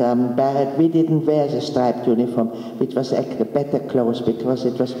uniform and Barrett, we didn't wear the striped uniform, which was actually better clothes because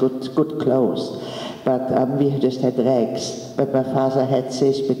it was good clothes. But we just had rags. But my father had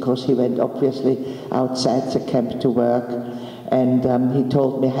this because he went obviously outside the camp to work, and he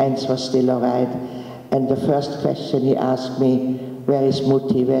told me Heinz was still all right. And the first question he asked me, "Where is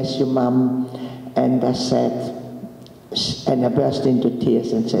Mutti? Where's your mom?" And I said, and I burst into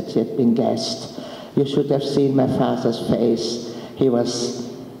tears and said she had been gassed. You should have seen my father's face. It was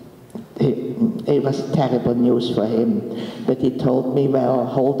terrible news for him. But he told me, "Well,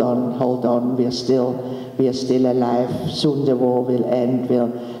 hold on, we are still alive. Soon the war will end,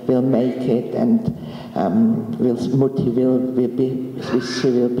 we'll make it, and Mutti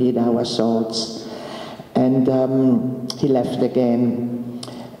will be in our thoughts." And he left again.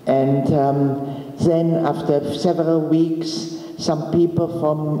 And then after several weeks, some people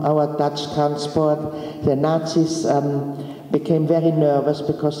from our Dutch transport, the Nazis became very nervous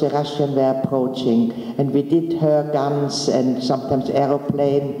because the Russians were approaching, and we did hear guns and sometimes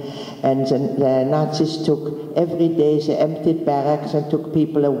aeroplane, and the Nazis took every day, they emptied barracks and took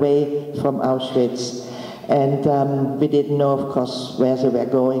people away from Auschwitz. And we didn't know, of course, where they were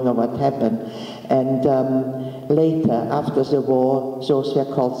going or what happened. And later, after the war, those were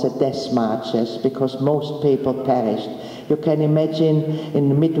called the death marches, because most people perished. You can imagine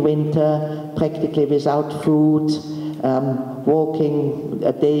in midwinter, practically without food, walking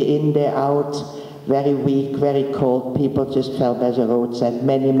a day in, day out, very weak, very cold. People just fell by the roadside.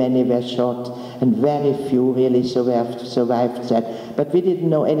 Many, many were shot, and very few really survived that. But we didn't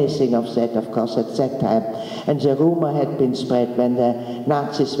know anything of that, of course, at that time. And the rumor had been spread when the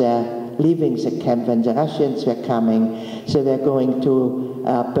Nazis were leaving the camp, when the Russians were coming, they were going to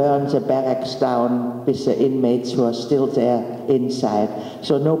burn the barracks down with the inmates who are still there inside.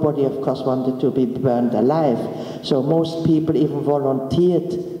 So nobody, of course, wanted to be burned alive. So most people even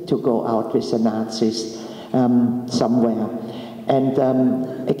volunteered to go out with the Nazis somewhere.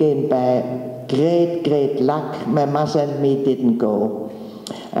 And again, by great luck, my mother and me didn't go.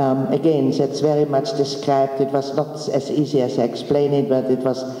 Again, that's very much described. It was not as easy as I explained it, but it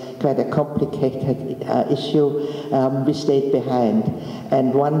was quite a complicated issue. We stayed behind.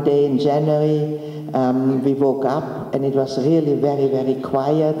 And one day in January, we woke up, and it was really very, very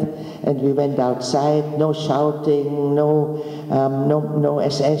quiet. And we went outside, no shouting, no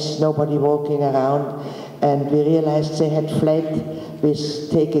SS, nobody walking around. And we realized they had fled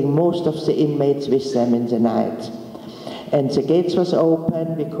with taking most of the inmates with them in the night. And the gates was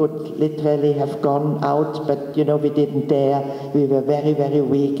open. We could literally have gone out, but you know, we didn't dare. We were very, very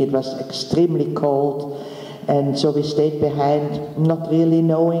weak. It was extremely cold. And so we stayed behind, not really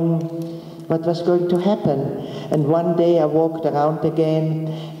knowing what was going to happen. And one day I walked around again,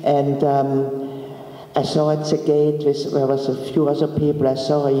 and I saw at the gate, there was a few other people, I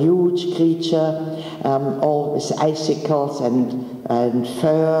saw a huge creature, all with icicles and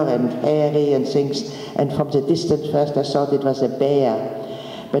fur and hairy and things. And from the distance first I thought it was a bear.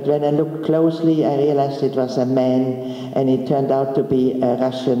 But when I looked closely, I realized it was a man, and it turned out to be a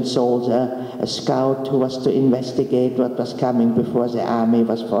Russian soldier, a scout who was to investigate what was coming before the army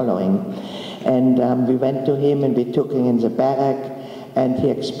was following. And we went to him, and we took him in the barrack, and he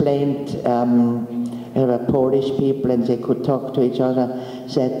explained, there were Polish people, and they could talk to each other,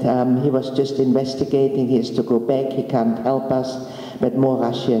 that he was just investigating, he has to go back, he can't help us, but more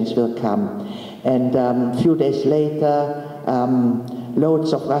Russians will come. And a few days later,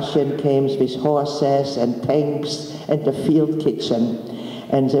 loads of Russians came with horses and tanks and the field kitchen.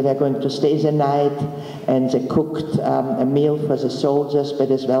 And they were going to stay the night, and they cooked a meal for the soldiers,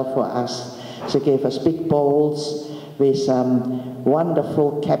 but as well for us. They gave us big bowls with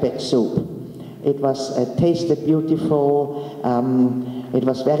wonderful cabbage soup. It was tasted beautiful, it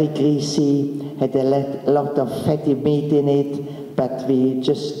was very greasy, had a lot of fatty meat in it, but we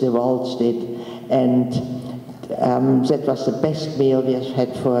just divulged it. And that was the best meal we have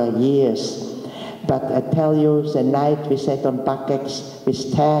had for years. But I tell you, the night we sat on buckets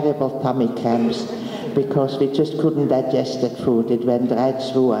with terrible tummy cramps because we just couldn't digest that food. It went right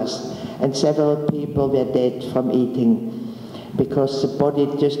through us. And several people were dead from eating because the body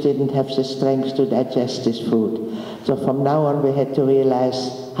just didn't have the strength to digest this food. So from now on we had to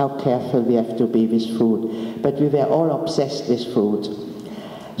realize how careful we have to be with food. But we were all obsessed with food.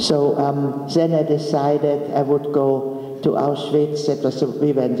 So then I decided I would go to Auschwitz. That was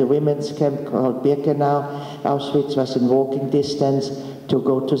we were in the women's camp called Birkenau. Auschwitz was in walking distance, to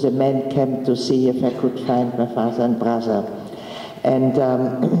go to the men camp to see if I could find my father and brother. And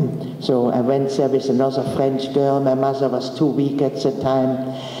so I went there with another French girl. My mother was too weak at the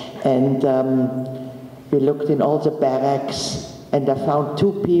time. And we looked in all the barracks, and I found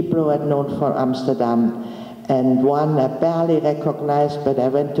two people who I'd known from Amsterdam. And one I barely recognized, but I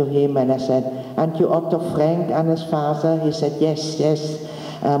went to him and I said, "Aren't you Otto Frank, Anna's father?" He said, "Yes, yes.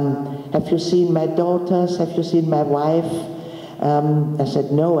 Have you seen my daughters? Have you seen my wife?" I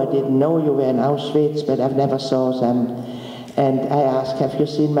said, "No, I didn't know you were in Auschwitz, but I've never saw them." And I asked, "Have you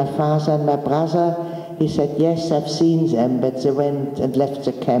seen my father and my brother?" He said, "Yes, I've seen them, but they went and left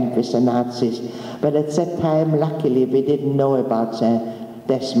the camp with the Nazis." But at that time, luckily, we didn't know about the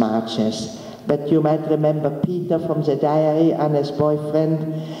death marches. But you might remember Peter from the diary, Anna's boyfriend.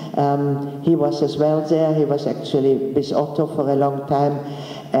 He was as well there. He was actually with Otto for a long time,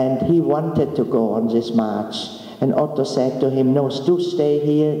 and he wanted to go on this march. And Otto said to him, "No, do stay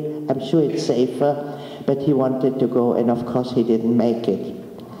here. I'm sure it's safer." But he wanted to go, and of course he didn't make it.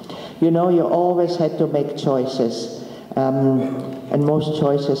 You know, you always had to make choices, and most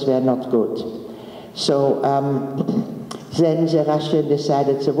choices were not good. So Then the Russians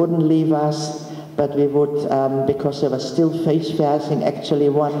decided they wouldn't leave us, but we would, because they were still facing. Actually,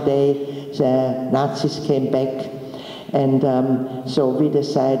 one day the Nazis came back, and so we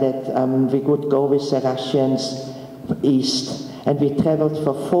decided we would go with the Russians east. And we traveled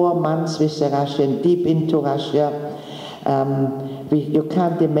for 4 months with the Russians, deep into Russia. You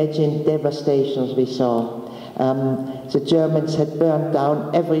can't imagine devastations we saw. The Germans had burned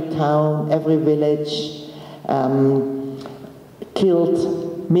down every town, every village,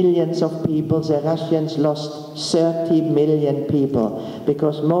 killed millions of people. The Russians lost 30 million people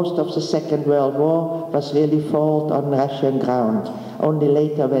because most of the Second World War was really fought on Russian ground. Only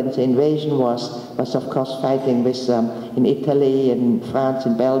later, when the invasion was of course fighting with in Italy, in France,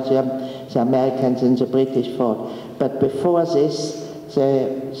 in Belgium, the Americans and the British fought. But before this,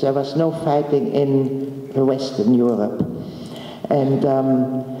 there was no fighting in Western Europe. And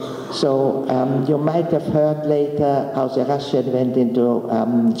so you might have heard later how the Russians went into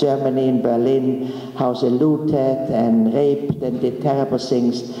Germany, in Berlin, how they looted and raped and did terrible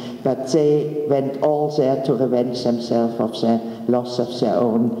things. But they went all there to revenge themselves of the loss of their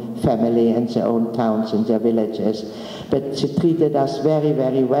own family and their own towns and their villages. But they treated us very,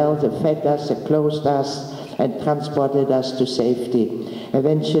 very well. They fed us, they clothed us, and transported us to safety.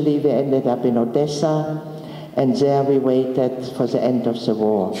 Eventually we ended up in Odessa, and there we waited for the end of the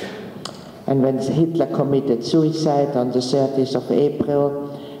war. And when Hitler committed suicide on the 30th of April,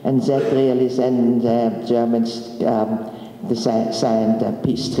 and that really then the Germans signed a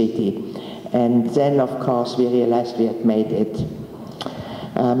peace treaty. And then, of course, we realized we had made it.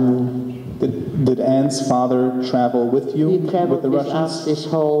 Did Anne's father travel with you, He traveled with the with Russians? us this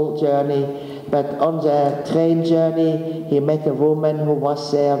whole journey. But on the train journey, he met a woman who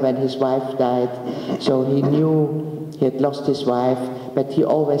was there when his wife died. So he knew he had lost his wife, but he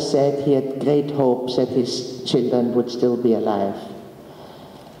always said he had great hopes that his children would still be alive.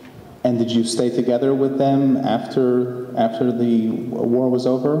 And did you stay together with them after the war was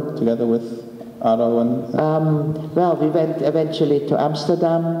over, together with Otto and... Well, we went eventually to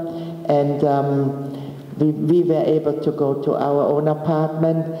Amsterdam, and we were able to go to our own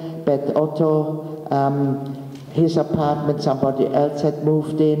apartment, but Otto, his apartment, somebody else had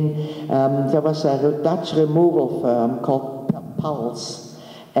moved in. There was a Dutch removal firm called Pulse,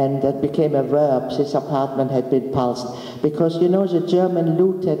 and that became a verb. His apartment had been pulsed because, you know, the German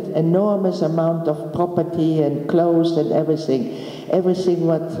looted enormous amount of property and clothes and everything. Everything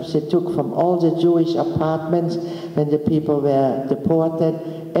what they took from all the Jewish apartments when the people were deported,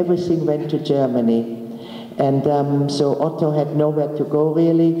 everything went to Germany. And so Otto had nowhere to go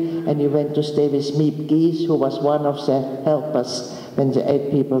really, and he went to stay with Miep Gies, who was one of the helpers when the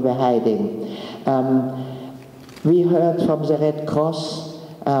 8 people were hiding. We heard from the Red Cross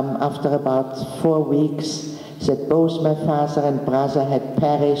after about 4 weeks that both my father and brother had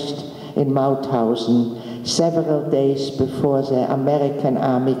perished in Mauthausen several days before the American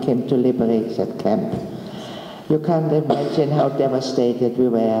army came to liberate that camp. You can't imagine how devastated we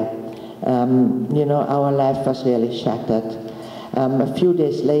were. You know, our life was really shattered. A few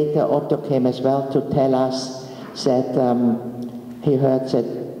days later, Otto came as well to tell us that he heard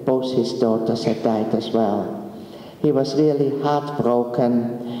that both his daughters had died as well. He was really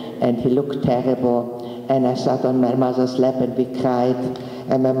heartbroken, and he looked terrible. And I sat on my mother's lap and we cried.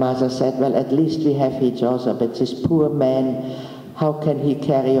 And my mother said, well, at least we have each other, but this poor man, how can he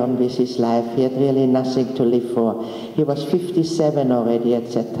carry on with his life? He had really nothing to live for. He was 57 already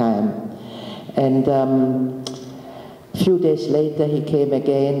at that time. And a few days later he came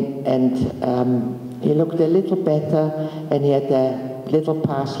again, and he looked a little better, and he had a little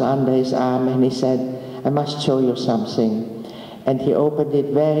parcel under his arm, and he said, I must show you something. And he opened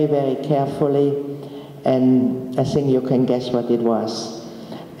it very, very carefully, and I think you can guess what it was.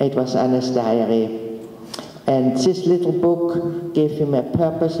 It was Anna's diary. And this little book gave him a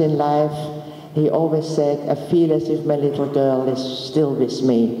purpose in life. He always said, I feel as if my little girl is still with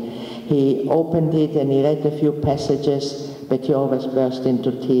me. He opened it and he read a few passages, but he always burst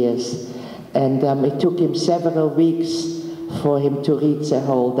into tears. And it took him several weeks for him to read the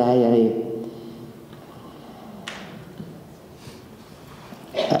whole diary.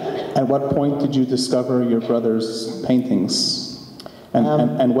 At what point did you discover your brother's paintings?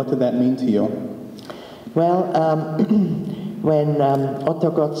 And what did that mean to you? Well, when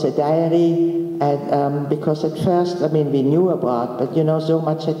Otto got the diary, because at first, I mean, we knew about, but you know, so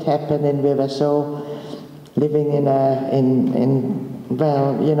much had happened, and we were so living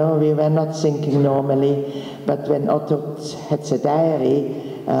well, you know, we were not thinking normally. But when Otto had the diary,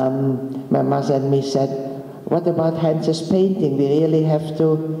 my mother and me said, what about Hans's painting? We really have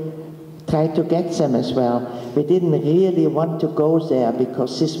to tried to get them as well. We didn't really want to go there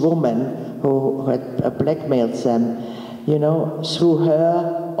because this woman who had blackmailed them, you know, through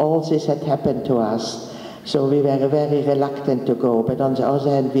her, all this had happened to us. So we were very reluctant to go. But on the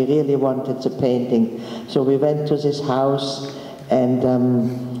other hand, we really wanted the painting. So we went to this house and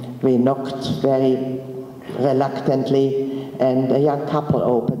we knocked very reluctantly, and a young couple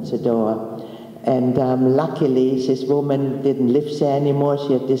opened the door. And luckily, this woman didn't live there anymore.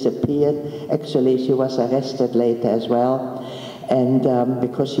 She had disappeared. Actually, she was arrested later as well, and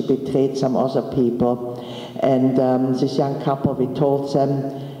because she betrayed some other people. And this young couple, we told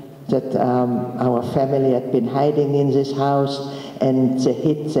them that our family had been hiding in this house, and they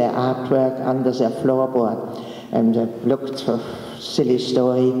hid their artwork under their floorboard. And they looked for silly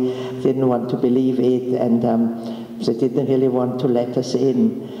story, didn't want to believe it, and they didn't really want to let us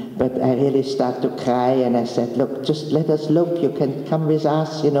in. But I really started to cry, and I said, look, just let us look, you can come with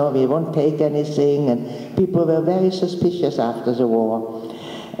us, you know, we won't take anything. And people were very suspicious after the war.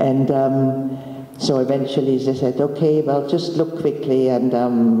 And so eventually they said, okay, well, just look quickly, and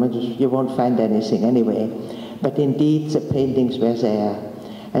you won't find anything anyway. But indeed, the paintings were there.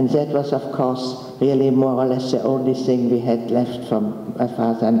 And that was, of course, really more or less the only thing we had left from my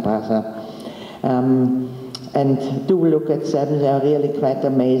father and brother. And do look at them, they are really quite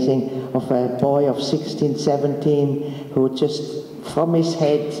amazing, of a boy of 16, 17, who just, from his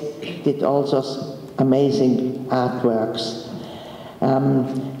head, did all those amazing artworks.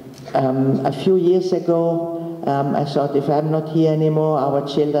 A few years ago, I thought, if I'm not here anymore, our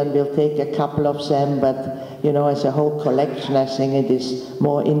children will take a couple of them, but you know, as a whole collection, I think it is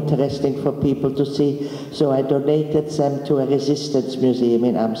more interesting for people to see. So I donated them to a resistance museum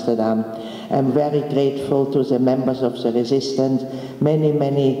in Amsterdam. I'm very grateful to the members of the resistance, many,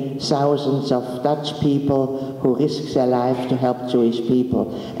 many thousands of Dutch people who risk their life to help Jewish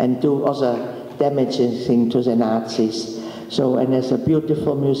people and do other damaging things to the Nazis. So, and there's a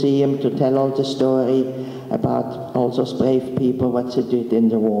beautiful museum to tell all the story about all those brave people, what they did in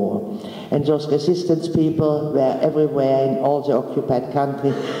the war. And those resistance people were everywhere in all the occupied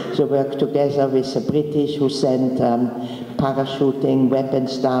countries. They worked together with the British, who sent parachuting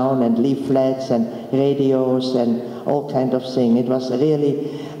weapons down and leaflets and radios and all kind of things. It was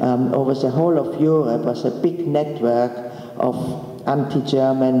really, over the whole of Europe, was a big network of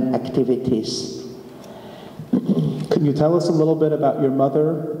anti-German activities. Can you tell us a little bit about your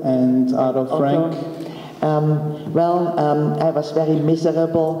mother and Otto Frank? I was very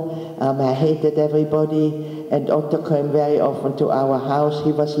miserable. I hated everybody, and Otto came very often to our house.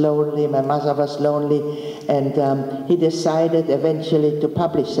 He was lonely, my mother was lonely, and he decided eventually to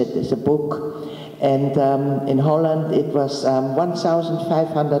publish it as a book. And in Holland it was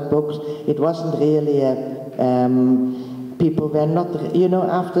 1,500 books. It wasn't really a... people were not, you know,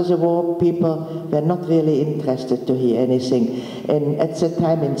 after the war, people were not really interested to hear anything. And at the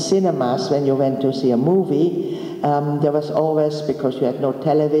time in cinemas, when you went to see a movie, there was always, because you had no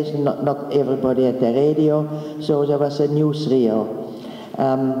television, not everybody had the radio, so there was a newsreel.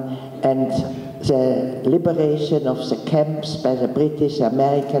 And the liberation of the camps by the British, the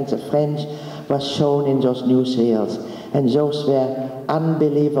Americans, the French, was shown in those newsreels. And those were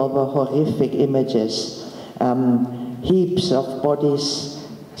unbelievable, horrific images. Heaps of bodies,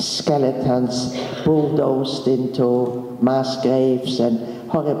 skeletons, bulldozed into mass graves and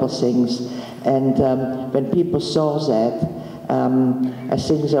horrible things. And when people saw that, I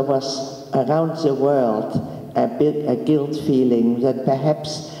think there was around the world a guilt feeling that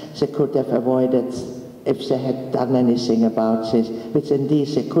perhaps they could have avoided if they had done anything about this, which indeed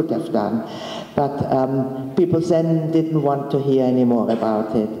they could have done. But people then didn't want to hear any more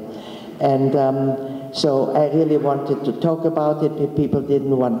about it. And so I really wanted to talk about it, but people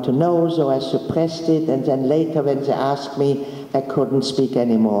didn't want to know, so I suppressed it, and then later when they asked me, I couldn't speak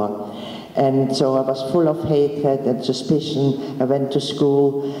anymore. And so I was full of hatred and suspicion. I went to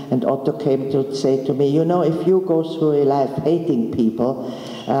school, and Otto came to say to me, you know, if you go through your life hating people,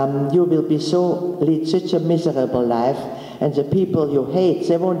 you will lead such a miserable life, and the people you hate,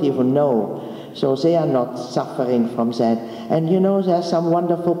 they won't even know. So they are not suffering from that. And you know, there are some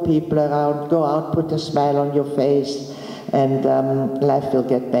wonderful people around. Go out, put a smile on your face, and life will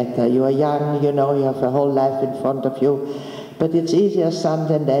get better. You are young, you know, you have a whole life in front of you. But it's easier some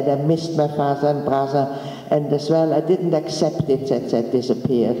than that. I missed my father and brother, and as well, I didn't accept it that they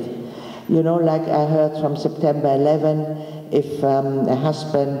disappeared. You know, like I heard from September 11, if a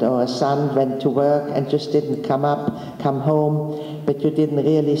husband or a son went to work and just didn't come home, but you didn't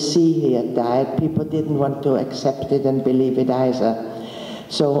really see he had died, people didn't want to accept it and believe it either.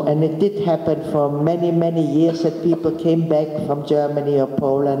 So, and it did happen for many, many years that people came back from Germany or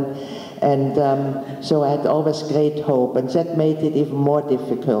Poland, and so I had always great hope, and that made it even more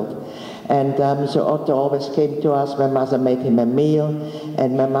difficult. And so Otto always came to us. My mother made him a meal,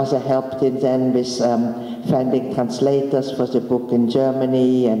 and my mother helped him then with finding translators for the book in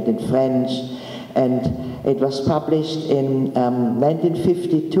Germany and in French. And it was published in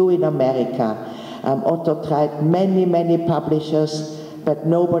 1952 in America. Otto tried many, many publishers, but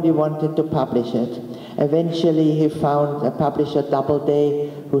nobody wanted to publish it. Eventually he found a publisher, Doubleday,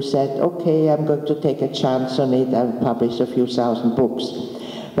 who said, okay, I'm going to take a chance on it. I'll publish a few thousand books.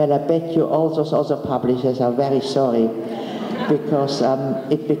 Well, I bet you all those other publishers are very sorry, because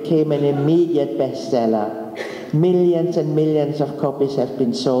it became an immediate bestseller. Millions and millions of copies have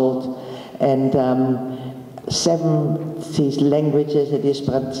been sold, and 70 languages it is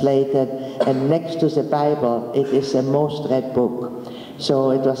translated, and next to the Bible, it is the most read book.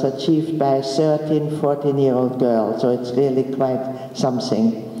 So it was achieved by a 13, 14-year-old girl, so it's really quite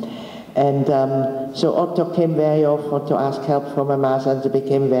something. And so Otto came very often to ask help from my mother, and they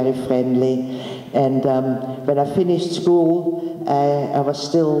became very friendly. And when I finished school, I was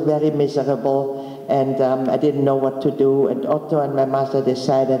still very miserable, and I didn't know what to do. And Otto and my mother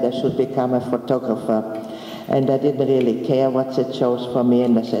decided I should become a photographer. And I didn't really care what they chose for me,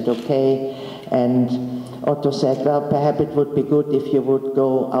 and I said, okay. And Otto said, well, perhaps it would be good if you would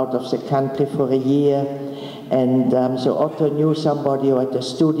go out of the country for a year. And so Otto knew somebody who had a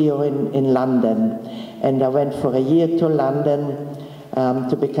studio in London. And I went for a year to London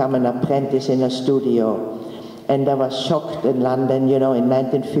to become an apprentice in a studio. And I was shocked in London, you know, in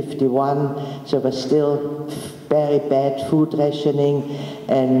 1951, so there was still very bad food rationing,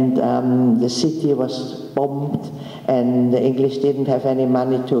 and the city was bombed, and the English didn't have any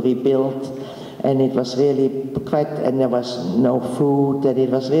money to rebuild. And it was really quite, and there was no food, and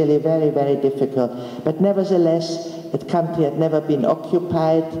it was really very, very difficult. But nevertheless, the country had never been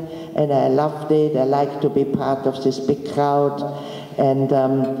occupied, and I loved it. I liked to be part of this big crowd. And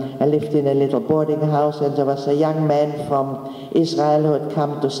I lived in a little boarding house, and there was a young man from Israel who had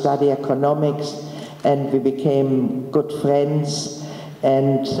come to study economics, and we became good friends.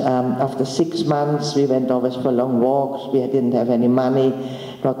 And after 6 months, we went always for long walks. We didn't have any money,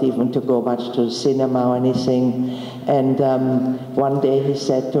 not even to go much to the cinema or anything. And one day he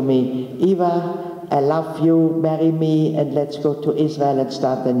said to me, Eva, I love you, marry me, and let's go to Israel and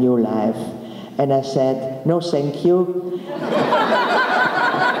start a new life. And I said, no, thank you.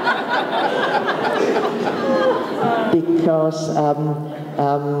 Because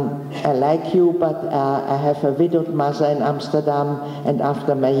I like you, but I have a widowed mother in Amsterdam, and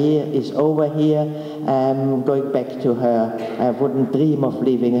after my year is over here, I'm going back to her. I wouldn't dream of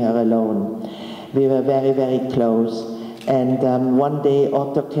leaving her alone. We were very, very close. And one day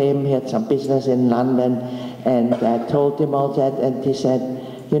Otto came, he had some business in London, and I told him all that, and he said,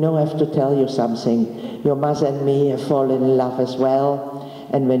 you know, I have to tell you something. Your mother and me have fallen in love as well,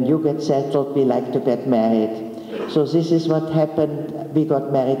 and when you get settled, we like to get married. So this is what happened. We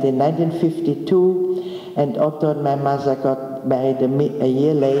got married in 1952, and Otto and my mother got married a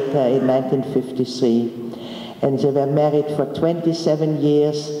year later in 1953. And they were married for 27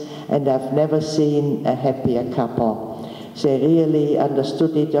 years, and I've never seen a happier couple. They really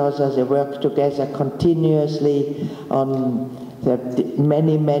understood each other. They worked together continuously on the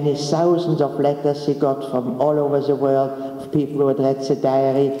many, many thousands of letters he got from all over the world of people who had read the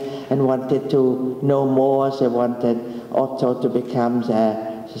diary and wanted to know more. They wanted Otto to become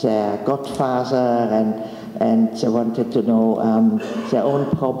their godfather, and they wanted to know their own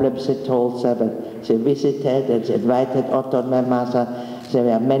problems. They told them, but they visited and they invited Otto and my mother. They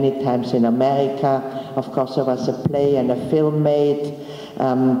were many times in America. Of course, there was a play and a film made.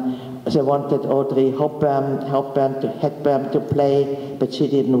 They wanted Audrey Hepburn to play, but she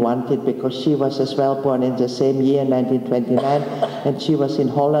didn't want it because she was as well born in the same year, 1929, and she was in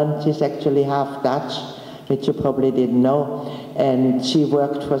Holland. She's actually half Dutch, which you probably didn't know. And she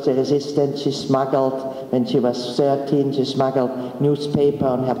worked for the resistance. She smuggled, when she was 13, she smuggled newspaper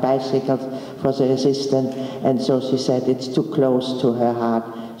on her bicycle for the resistance. And so she said it's too close to her heart.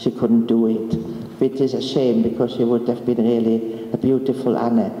 She couldn't do it, which is a shame because she would have been really a beautiful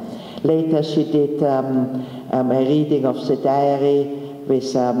Anne. Later she did a reading of the diary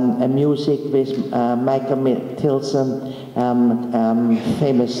with a music with Michael Tilson,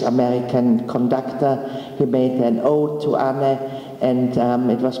 famous American conductor. He made an ode to Anne, and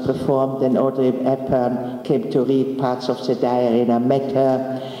it was performed, and Audrey Hepburn came to read parts of the diary, and I met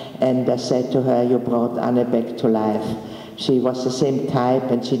her, and I said to her, you brought Anne back to life. She was the same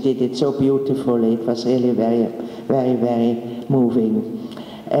type, and she did it so beautifully. It was really very, very, very moving.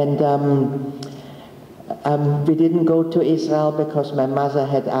 And we didn't go to Israel because my mother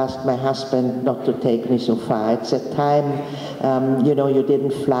had asked my husband not to take me so far. At that time, you know, you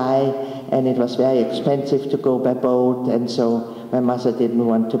didn't fly, and it was very expensive to go by boat, and so my mother didn't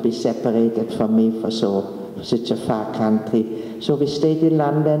want to be separated from me for such a far country. So we stayed in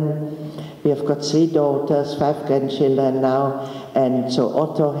London. We have got 3 daughters, 5 grandchildren now, and so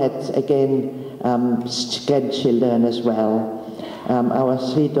Otto had again grandchildren as well. Our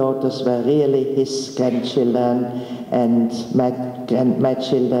 3 daughters were really his grandchildren, and my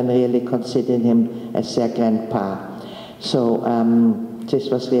children really considered him as their grandpa. So this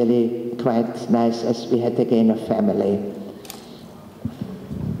was really quite nice, as we had again a family.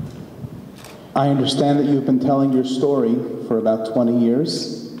 I understand that you've been telling your story for about 20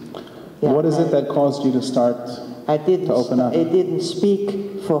 years. Yeah, what is it that caused you to start to open up? I didn't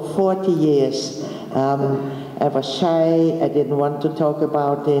speak for 40 years. I was shy, I didn't want to talk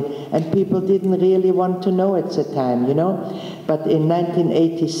about it, and people didn't really want to know at the time, you know. But in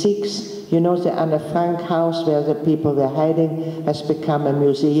 1986, you know, the Anne Frank house where the people were hiding has become a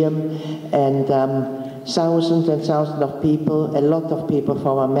museum, and thousands and thousands of people, a lot of people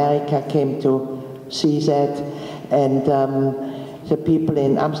from America came to see that, and the people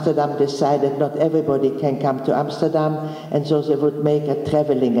in Amsterdam decided not everybody can come to Amsterdam, and so they would make a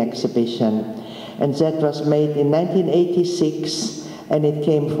traveling exhibition. And that was made in 1986, and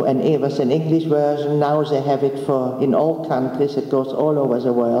it was an English version. Now they have it in all countries. It goes all over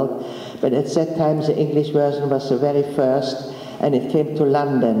the world. But at that time, the English version was the very first, and it came to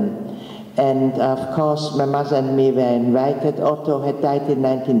London. And of course, my mother and me were invited. Otto had died in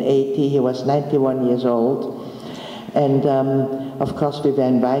 1980. He was 91 years old. And of course, we were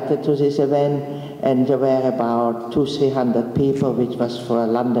invited to this event, and there were about 200-300 people, which was for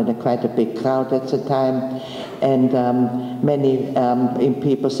London quite a big crowd at the time. And many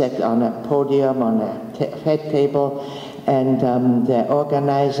people sat on a podium, on a head table, and the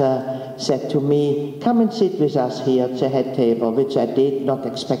organizer said to me, "Come and sit with us here at the head table," which I did, not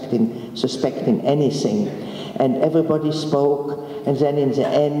suspecting anything. And everybody spoke, and then in the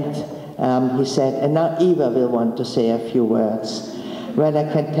end, he said, "And now Eva will want to say a few words." Well, I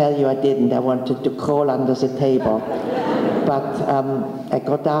can tell you I didn't. I wanted to crawl under the table. But I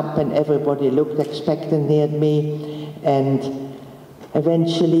got up, and everybody looked expectantly at me, and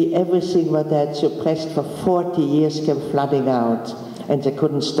eventually everything what I had suppressed for 40 years came flooding out, and they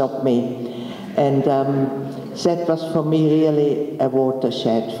couldn't stop me. And that was for me really a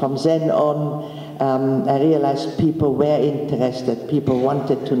watershed. From then on, I realized people were interested, people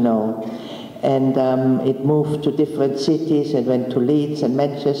wanted to know. And it moved to different cities. It went to Leeds and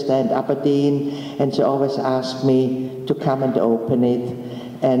Manchester and Aberdeen, and they always asked me to come and open it.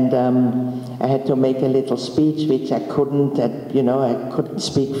 And I had to make a little speech, which I couldn't, you know, I couldn't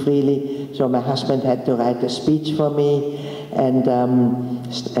speak freely, so my husband had to write a speech for me, and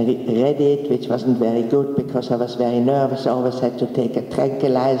I read it, which wasn't very good because I was very nervous. I always had to take a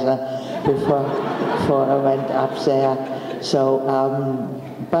tranquilizer before I went up there. So,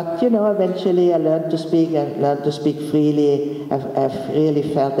 but you know, eventually I learned to speak. I learned to speak freely. I've really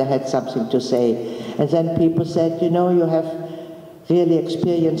felt I had something to say. And then people said, "You know, you have really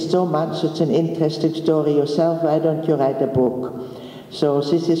experienced so much. It's an interesting story yourself. Why don't you write a book?" So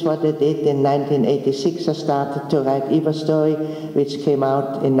this is what I did in 1986. I started to write Eva's story, which came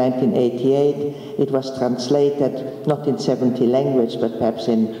out in 1988. It was translated not in 70 languages, but perhaps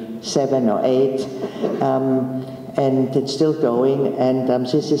in 7 or 8. And it's still going, and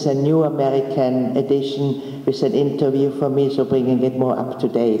this is a new American edition with an interview for me, so bringing it more up to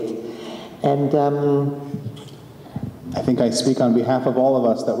date. And I think I speak on behalf of all of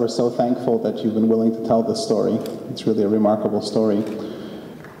us that we're so thankful that you've been willing to tell this story. It's really a remarkable story.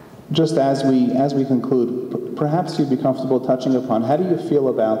 Just as we conclude, perhaps you'd be comfortable touching upon, how do you feel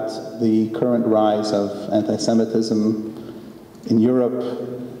about the current rise of anti-Semitism in Europe,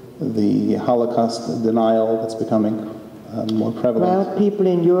 the Holocaust denial that's becoming more prevalent? Well, people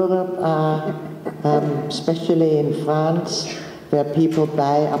in Europe are, especially in France, where people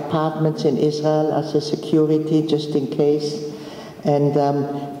buy apartments in Israel as a security just in case. And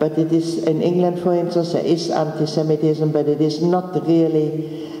but it is in England, for instance, there is anti-Semitism, but it is not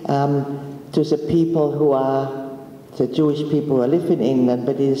really to the people who are the Jewish people who live in England,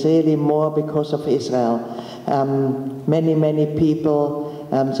 but it is really more because of Israel. Many people.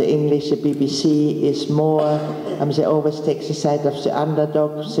 The English, the BBC is more, they always take the side of the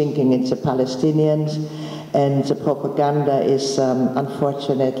underdog, thinking it's the Palestinians, and the propaganda is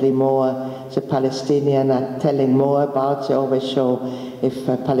unfortunately more the Palestinians are telling more about. They always show if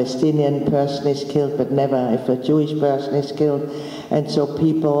a Palestinian person is killed, but never if a Jewish person is killed. And so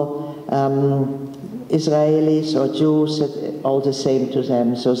people, Israelis or Jews, all the same to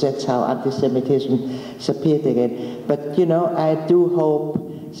them. So that's how anti-Semitism appeared again. But you know, I do hope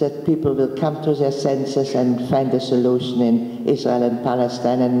that people will come to their senses and find a solution in Israel and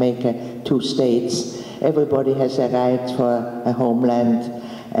Palestine and make two states. Everybody has a right for a homeland,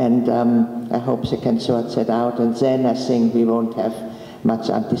 and I hope they can sort that out, and then I think we won't have much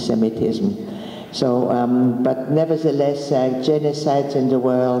anti-Semitism. So, but nevertheless, genocides in the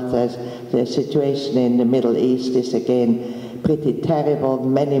world, the situation in the Middle East is again pretty terrible.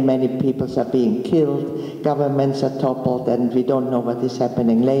 Many, many people are being killed, governments are toppled, and we don't know what is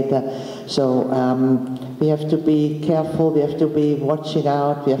happening later. So we have to be careful, we have to be watching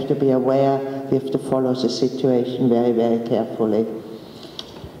out, we have to be aware, we have to follow the situation very, very carefully.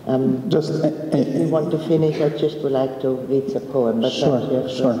 If you want to finish, I just would like to read the poem. But sure.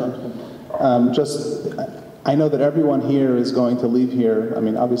 I know that everyone here is going to leave here, I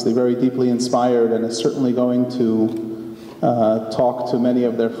mean, obviously very deeply inspired, and is certainly going to talk to many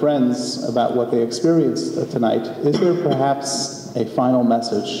of their friends about what they experienced tonight. Is there perhaps a final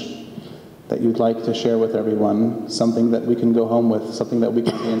message that you'd like to share with everyone, something that we can go home with, something that we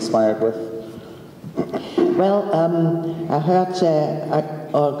can be inspired with? Well, I heard the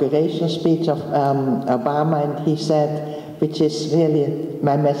inauguration speech of Obama, and he said, which is really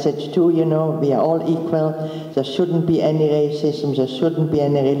my message too, you know, we are all equal, there shouldn't be any racism, there shouldn't be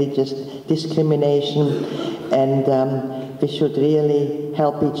any religious discrimination, and we should really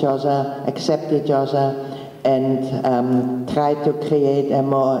help each other, accept each other, and try to create a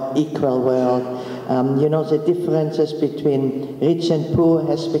more equal world. You know, the differences between rich and poor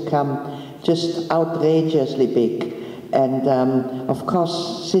has become just outrageously big. And of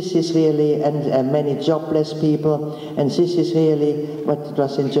course, this is really, and many jobless people, and this is really what it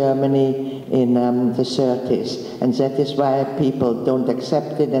was in Germany in the 30s. And that is why people don't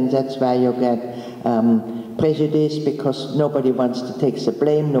accept it, and that's why you get prejudice, because nobody wants to take the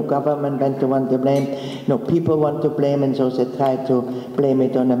blame, no government want to blame, no people want to blame, and so they try to blame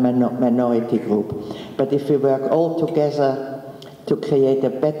it on a minority group. But if we work all together to create a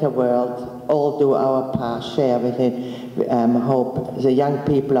better world, all do our part, share with it. Hope the young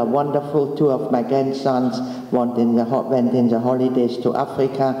people are wonderful. Two of my grandsons went in the holidays to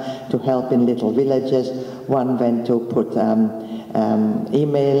Africa to help in little villages. One went to put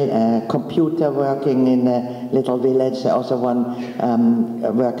computer working in a little village. The other one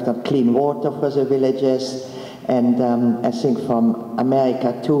worked on clean water for the villages. And I think from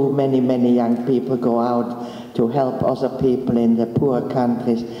America too, many, many young people go out to help other people in the poor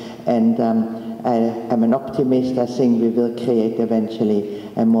countries. And I'm an optimist. I think we will create eventually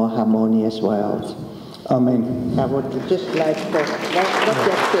a more harmonious world. Amen. I would just like to, not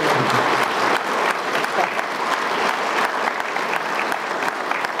just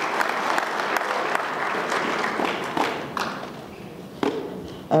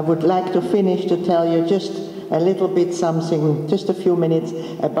I would like to finish to tell you just a little bit something, just a few minutes,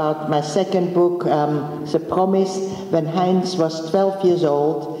 about my second book, The Promise. When Heinz was 12 years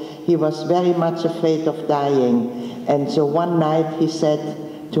old, he was very much afraid of dying. And so one night he said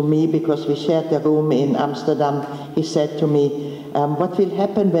to me, because we shared a room in Amsterdam, he said to me, what will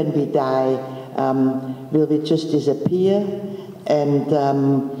happen when we die? Will we just disappear? And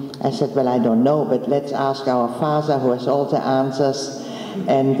I said, well, I don't know, but let's ask our Father who has all the answers.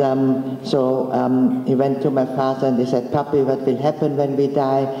 And so he went to my father and he said, Papi, what will happen when we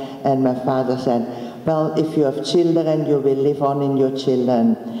die? And my father said, well, if you have children, you will live on in your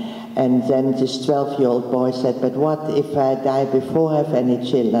children. And then this 12-year-old boy said, but what if I die before I have any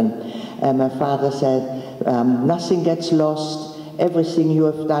children? And my father said, nothing gets lost. Everything you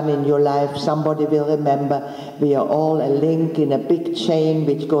have done in your life, somebody will remember. We are all a link in a big chain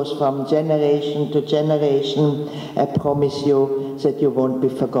which goes from generation to generation. I promise you that you won't be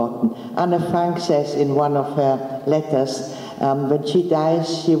forgotten. Anne Frank says in one of her letters, when she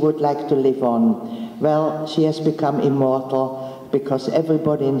dies, she would like to live on. Well, she has become immortal because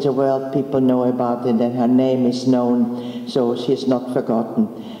everybody in the world, people know about it, and her name is known, so she's not forgotten.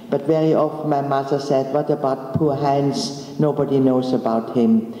 But very often my mother said, what about poor Heinz? Nobody knows about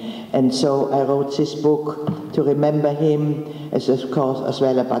him. And so I wrote this book to remember him, as of course as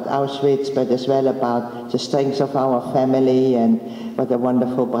well about Auschwitz, but as well about the strength of our family and what a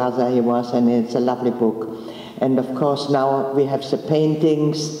wonderful brother he was, and it's a lovely book. And of course now we have the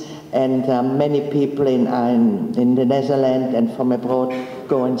paintings, and many people in the Netherlands and from abroad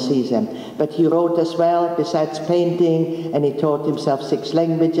go and see them. But he wrote as well, besides painting, and he taught himself 6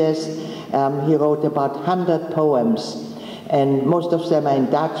 languages, he wrote about 100 poems. and most of them are in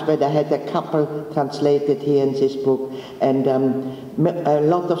Dutch, but I had a couple translated here in this book, and a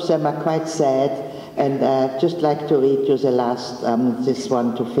lot of them are quite sad, and I'd just like to read you the last, this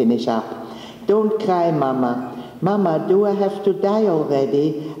one to finish up. Don't cry, Mama. Mama, do I have to die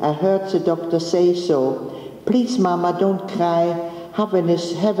already? I heard the doctor say so. Please, Mama, don't cry. Heaven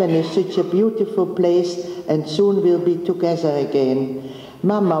is such a beautiful place, and soon we'll be together again.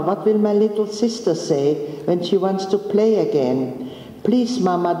 Mama, what will my little sister say when she wants to play again? Please,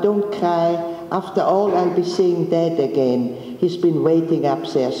 Mama, don't cry. After all, I'll be seeing Dad again. He's been waiting up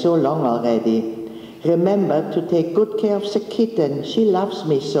there so long already. Remember to take good care of the kitten. She loves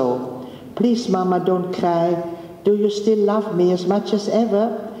me so. Please, Mama, don't cry. Do you still love me as much as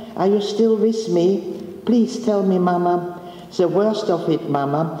ever? Are you still with me? Please tell me, Mama. The worst of it,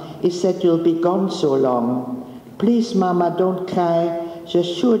 Mama, is that you'll be gone so long. Please, Mama, don't cry. There's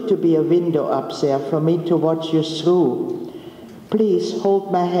sure to be a window up there for me to watch you through. Please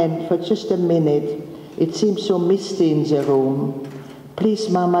hold my hand for just a minute. It seems so misty in the room. Please,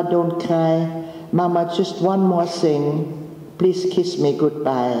 Mama, don't cry. Mama, just one more thing. Please kiss me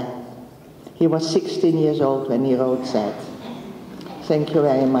goodbye. He was 16 years old when he wrote that. Thank you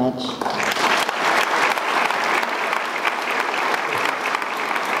very much.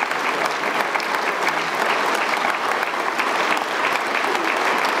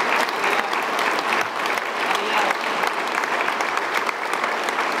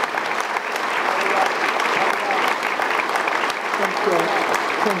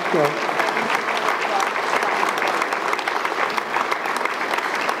 Thank you.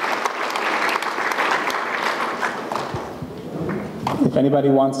 If anybody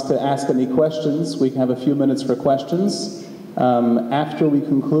wants to ask any questions, we can have a few minutes for questions. After we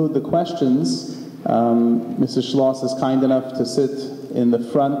conclude the questions, Mrs. Schloss is kind enough to sit in the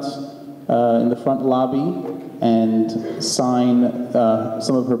front lobby and sign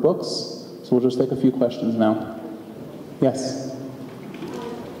some of her books. So we'll just take a few questions now. Yes?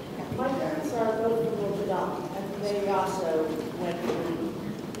 My parents are both from Amsterdam, and they also went through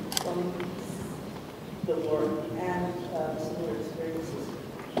the war and similar experiences.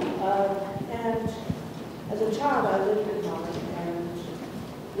 And as a child, I lived in Holland and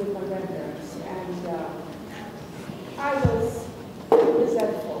with my grandparents, and I was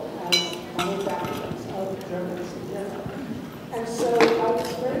resentful as my whole background of Germans in general. And so I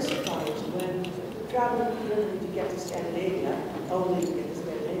was very surprised when traveling to Germany to get to Scandinavia, only to get to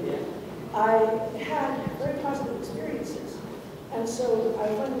Scandinavia, I had very positive experiences. And so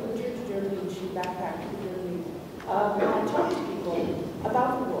I went to Germany, and she backpacked to Germany. I talked to people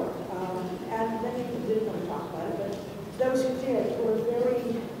about the war, and many people didn't want to talk about it, but those who did were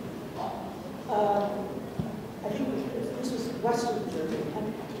very, I think this was Western Germany,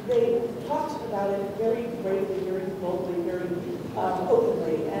 and they talked about it very bravely, very boldly, very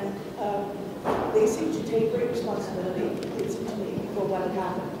openly, and they seemed to take great responsibility, it seemed to me, for what had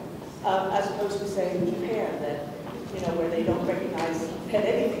happened, as opposed to, say, in Japan, that, where they don't recognize that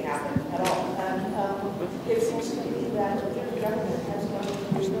anything happened at all. And it seems to me that the German government has gone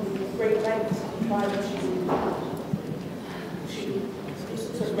to great lengths to try to do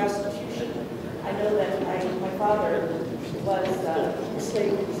some sort of restitution. I know that my father was a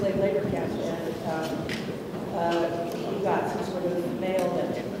slave labor camp, and he got some sort of mail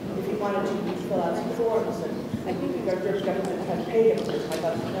that if he wanted to fill out some forms, and I think the German government had paid him because my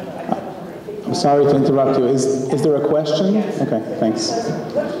father said, no, I have I'm sorry to interrupt you. Is there a question? Yes. Okay, thanks.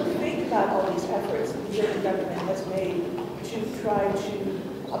 What do you think about all these efforts the German government has made to try to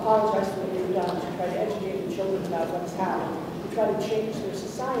apologize for what they've done, to try to educate the children about what's happened, to try to change their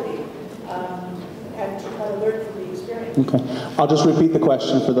society, and to try to learn from the experience? Okay. I'll just repeat the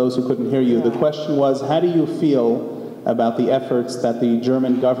question for those who couldn't hear you. The question was, how do you feel about the efforts that the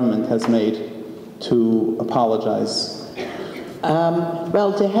German government has made to apologize?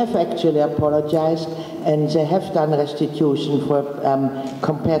 Well, they have actually apologized, and they have done restitution for,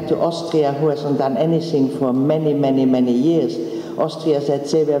 compared to Austria, who hasn't done anything for many, many, many years. Austria said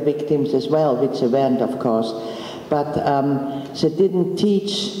they were victims as well, which they weren't, of course. But they didn't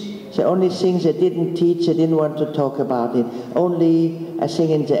teach, the only thing they didn't teach, they didn't want to talk about it. Only, I think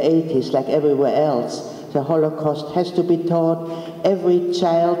in the 80s, like everywhere else, the Holocaust has to be taught. Every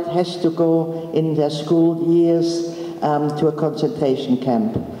child has to go in their school years to a concentration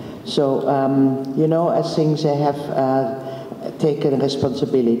camp. So, I think they have taken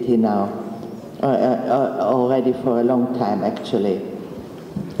responsibility now, already for a long time, actually.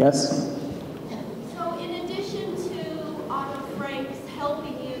 Yes? So in addition to Otto Frank's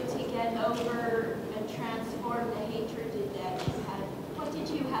helping you to get over and transform the hatred that you had, what did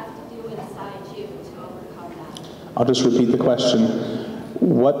you have to do inside you to overcome that? I'll just repeat the question.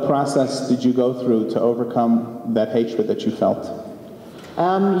 What process did you go through to overcome that hatred that you felt?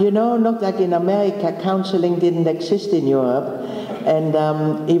 You know, not like in America, counseling didn't exist in Europe, and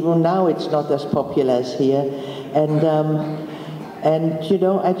even now it's not as popular as here. And you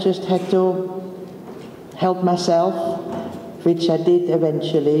know, I just had to help myself, which I did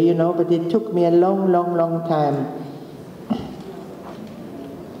eventually, you know, but it took me a long, long, long time.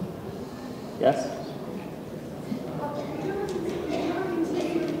 Yes?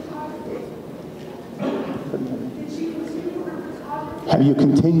 Have you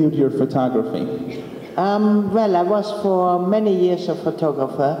continued your photography? Well, I was for many years a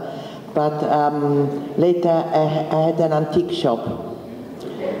photographer, but later I had an antique shop.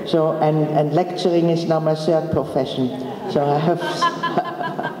 So, and lecturing is now my third profession. So I have...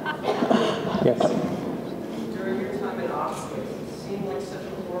 Yes. During your time at Auschwitz, it seemed like such a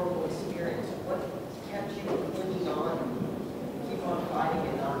horrible experience. What kept you clinging on, keep on fighting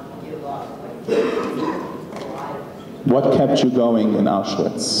and not give up? What kept you going in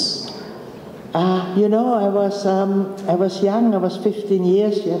Auschwitz? You know, I was young, I was 15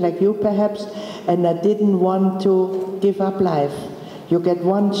 years, yeah, like you perhaps, and I didn't want to give up life. You get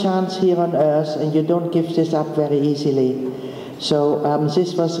one chance here on earth and you don't give this up very easily. So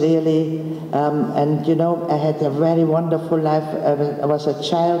this was really, and you know, I had a very wonderful life. I was a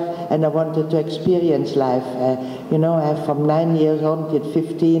child and I wanted to experience life. You know, from 9 years old till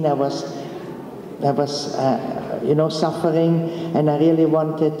 15, I was you know, suffering, and I really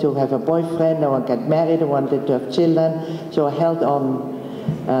wanted to have a boyfriend, I wanted to get married, I wanted to have children, so I held on.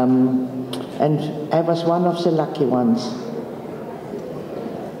 And I was one of the lucky ones.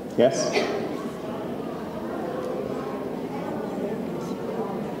 Yes?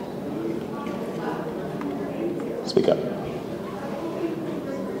 Speak up.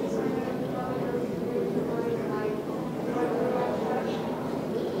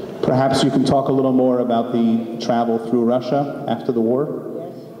 Perhaps you can talk a little more about the travel through Russia after the war?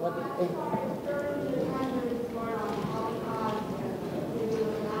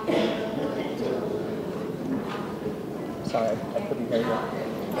 Sorry, I couldn't hear you.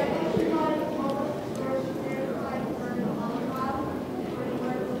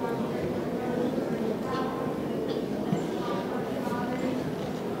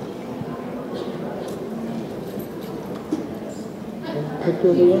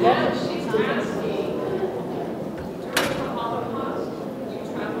 Yeah, she's asking, during the Holocaust, you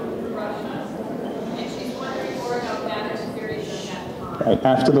traveled through Russia, and she's wondering more about that experience at that time. Right,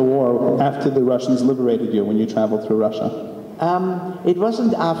 after the war, after the Russians liberated you, when you traveled through Russia? It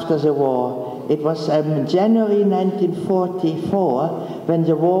wasn't after the war. It was January 1944, when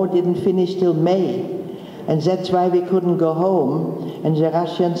the war didn't finish till May. And that's why we couldn't go home. And the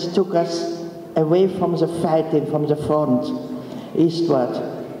Russians took us away from the fighting, from the front, eastward.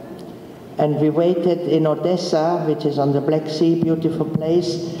 And we waited in Odessa, which is on the Black Sea, beautiful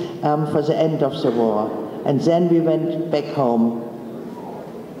place, for the end of the war. And then we went back home.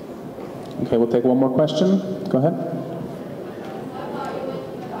 Okay, we'll take one more question. Go ahead.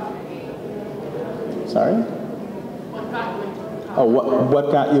 Sorry? Oh,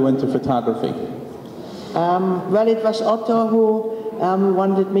 what got you into photography? Well, it was Otto who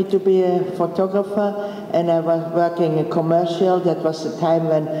wanted me to be a photographer, and I was working in commercial. That was the time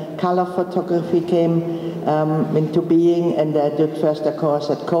when color photography came into being, and I did first a course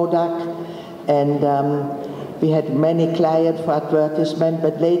at Kodak, and we had many clients for advertisement,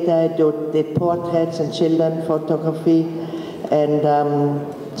 but later I did portraits and children photography, and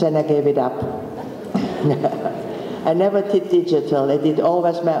then I gave it up. I never did digital. I did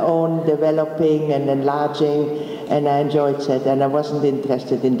always my own developing and enlarging, and I enjoyed that, and I wasn't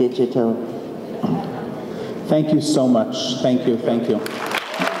interested in digital. Thank you so much. Thank you, thank you.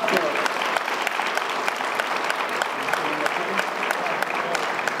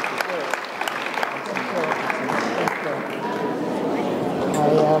 I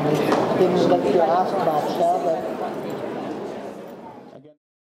didn't let you ask much, but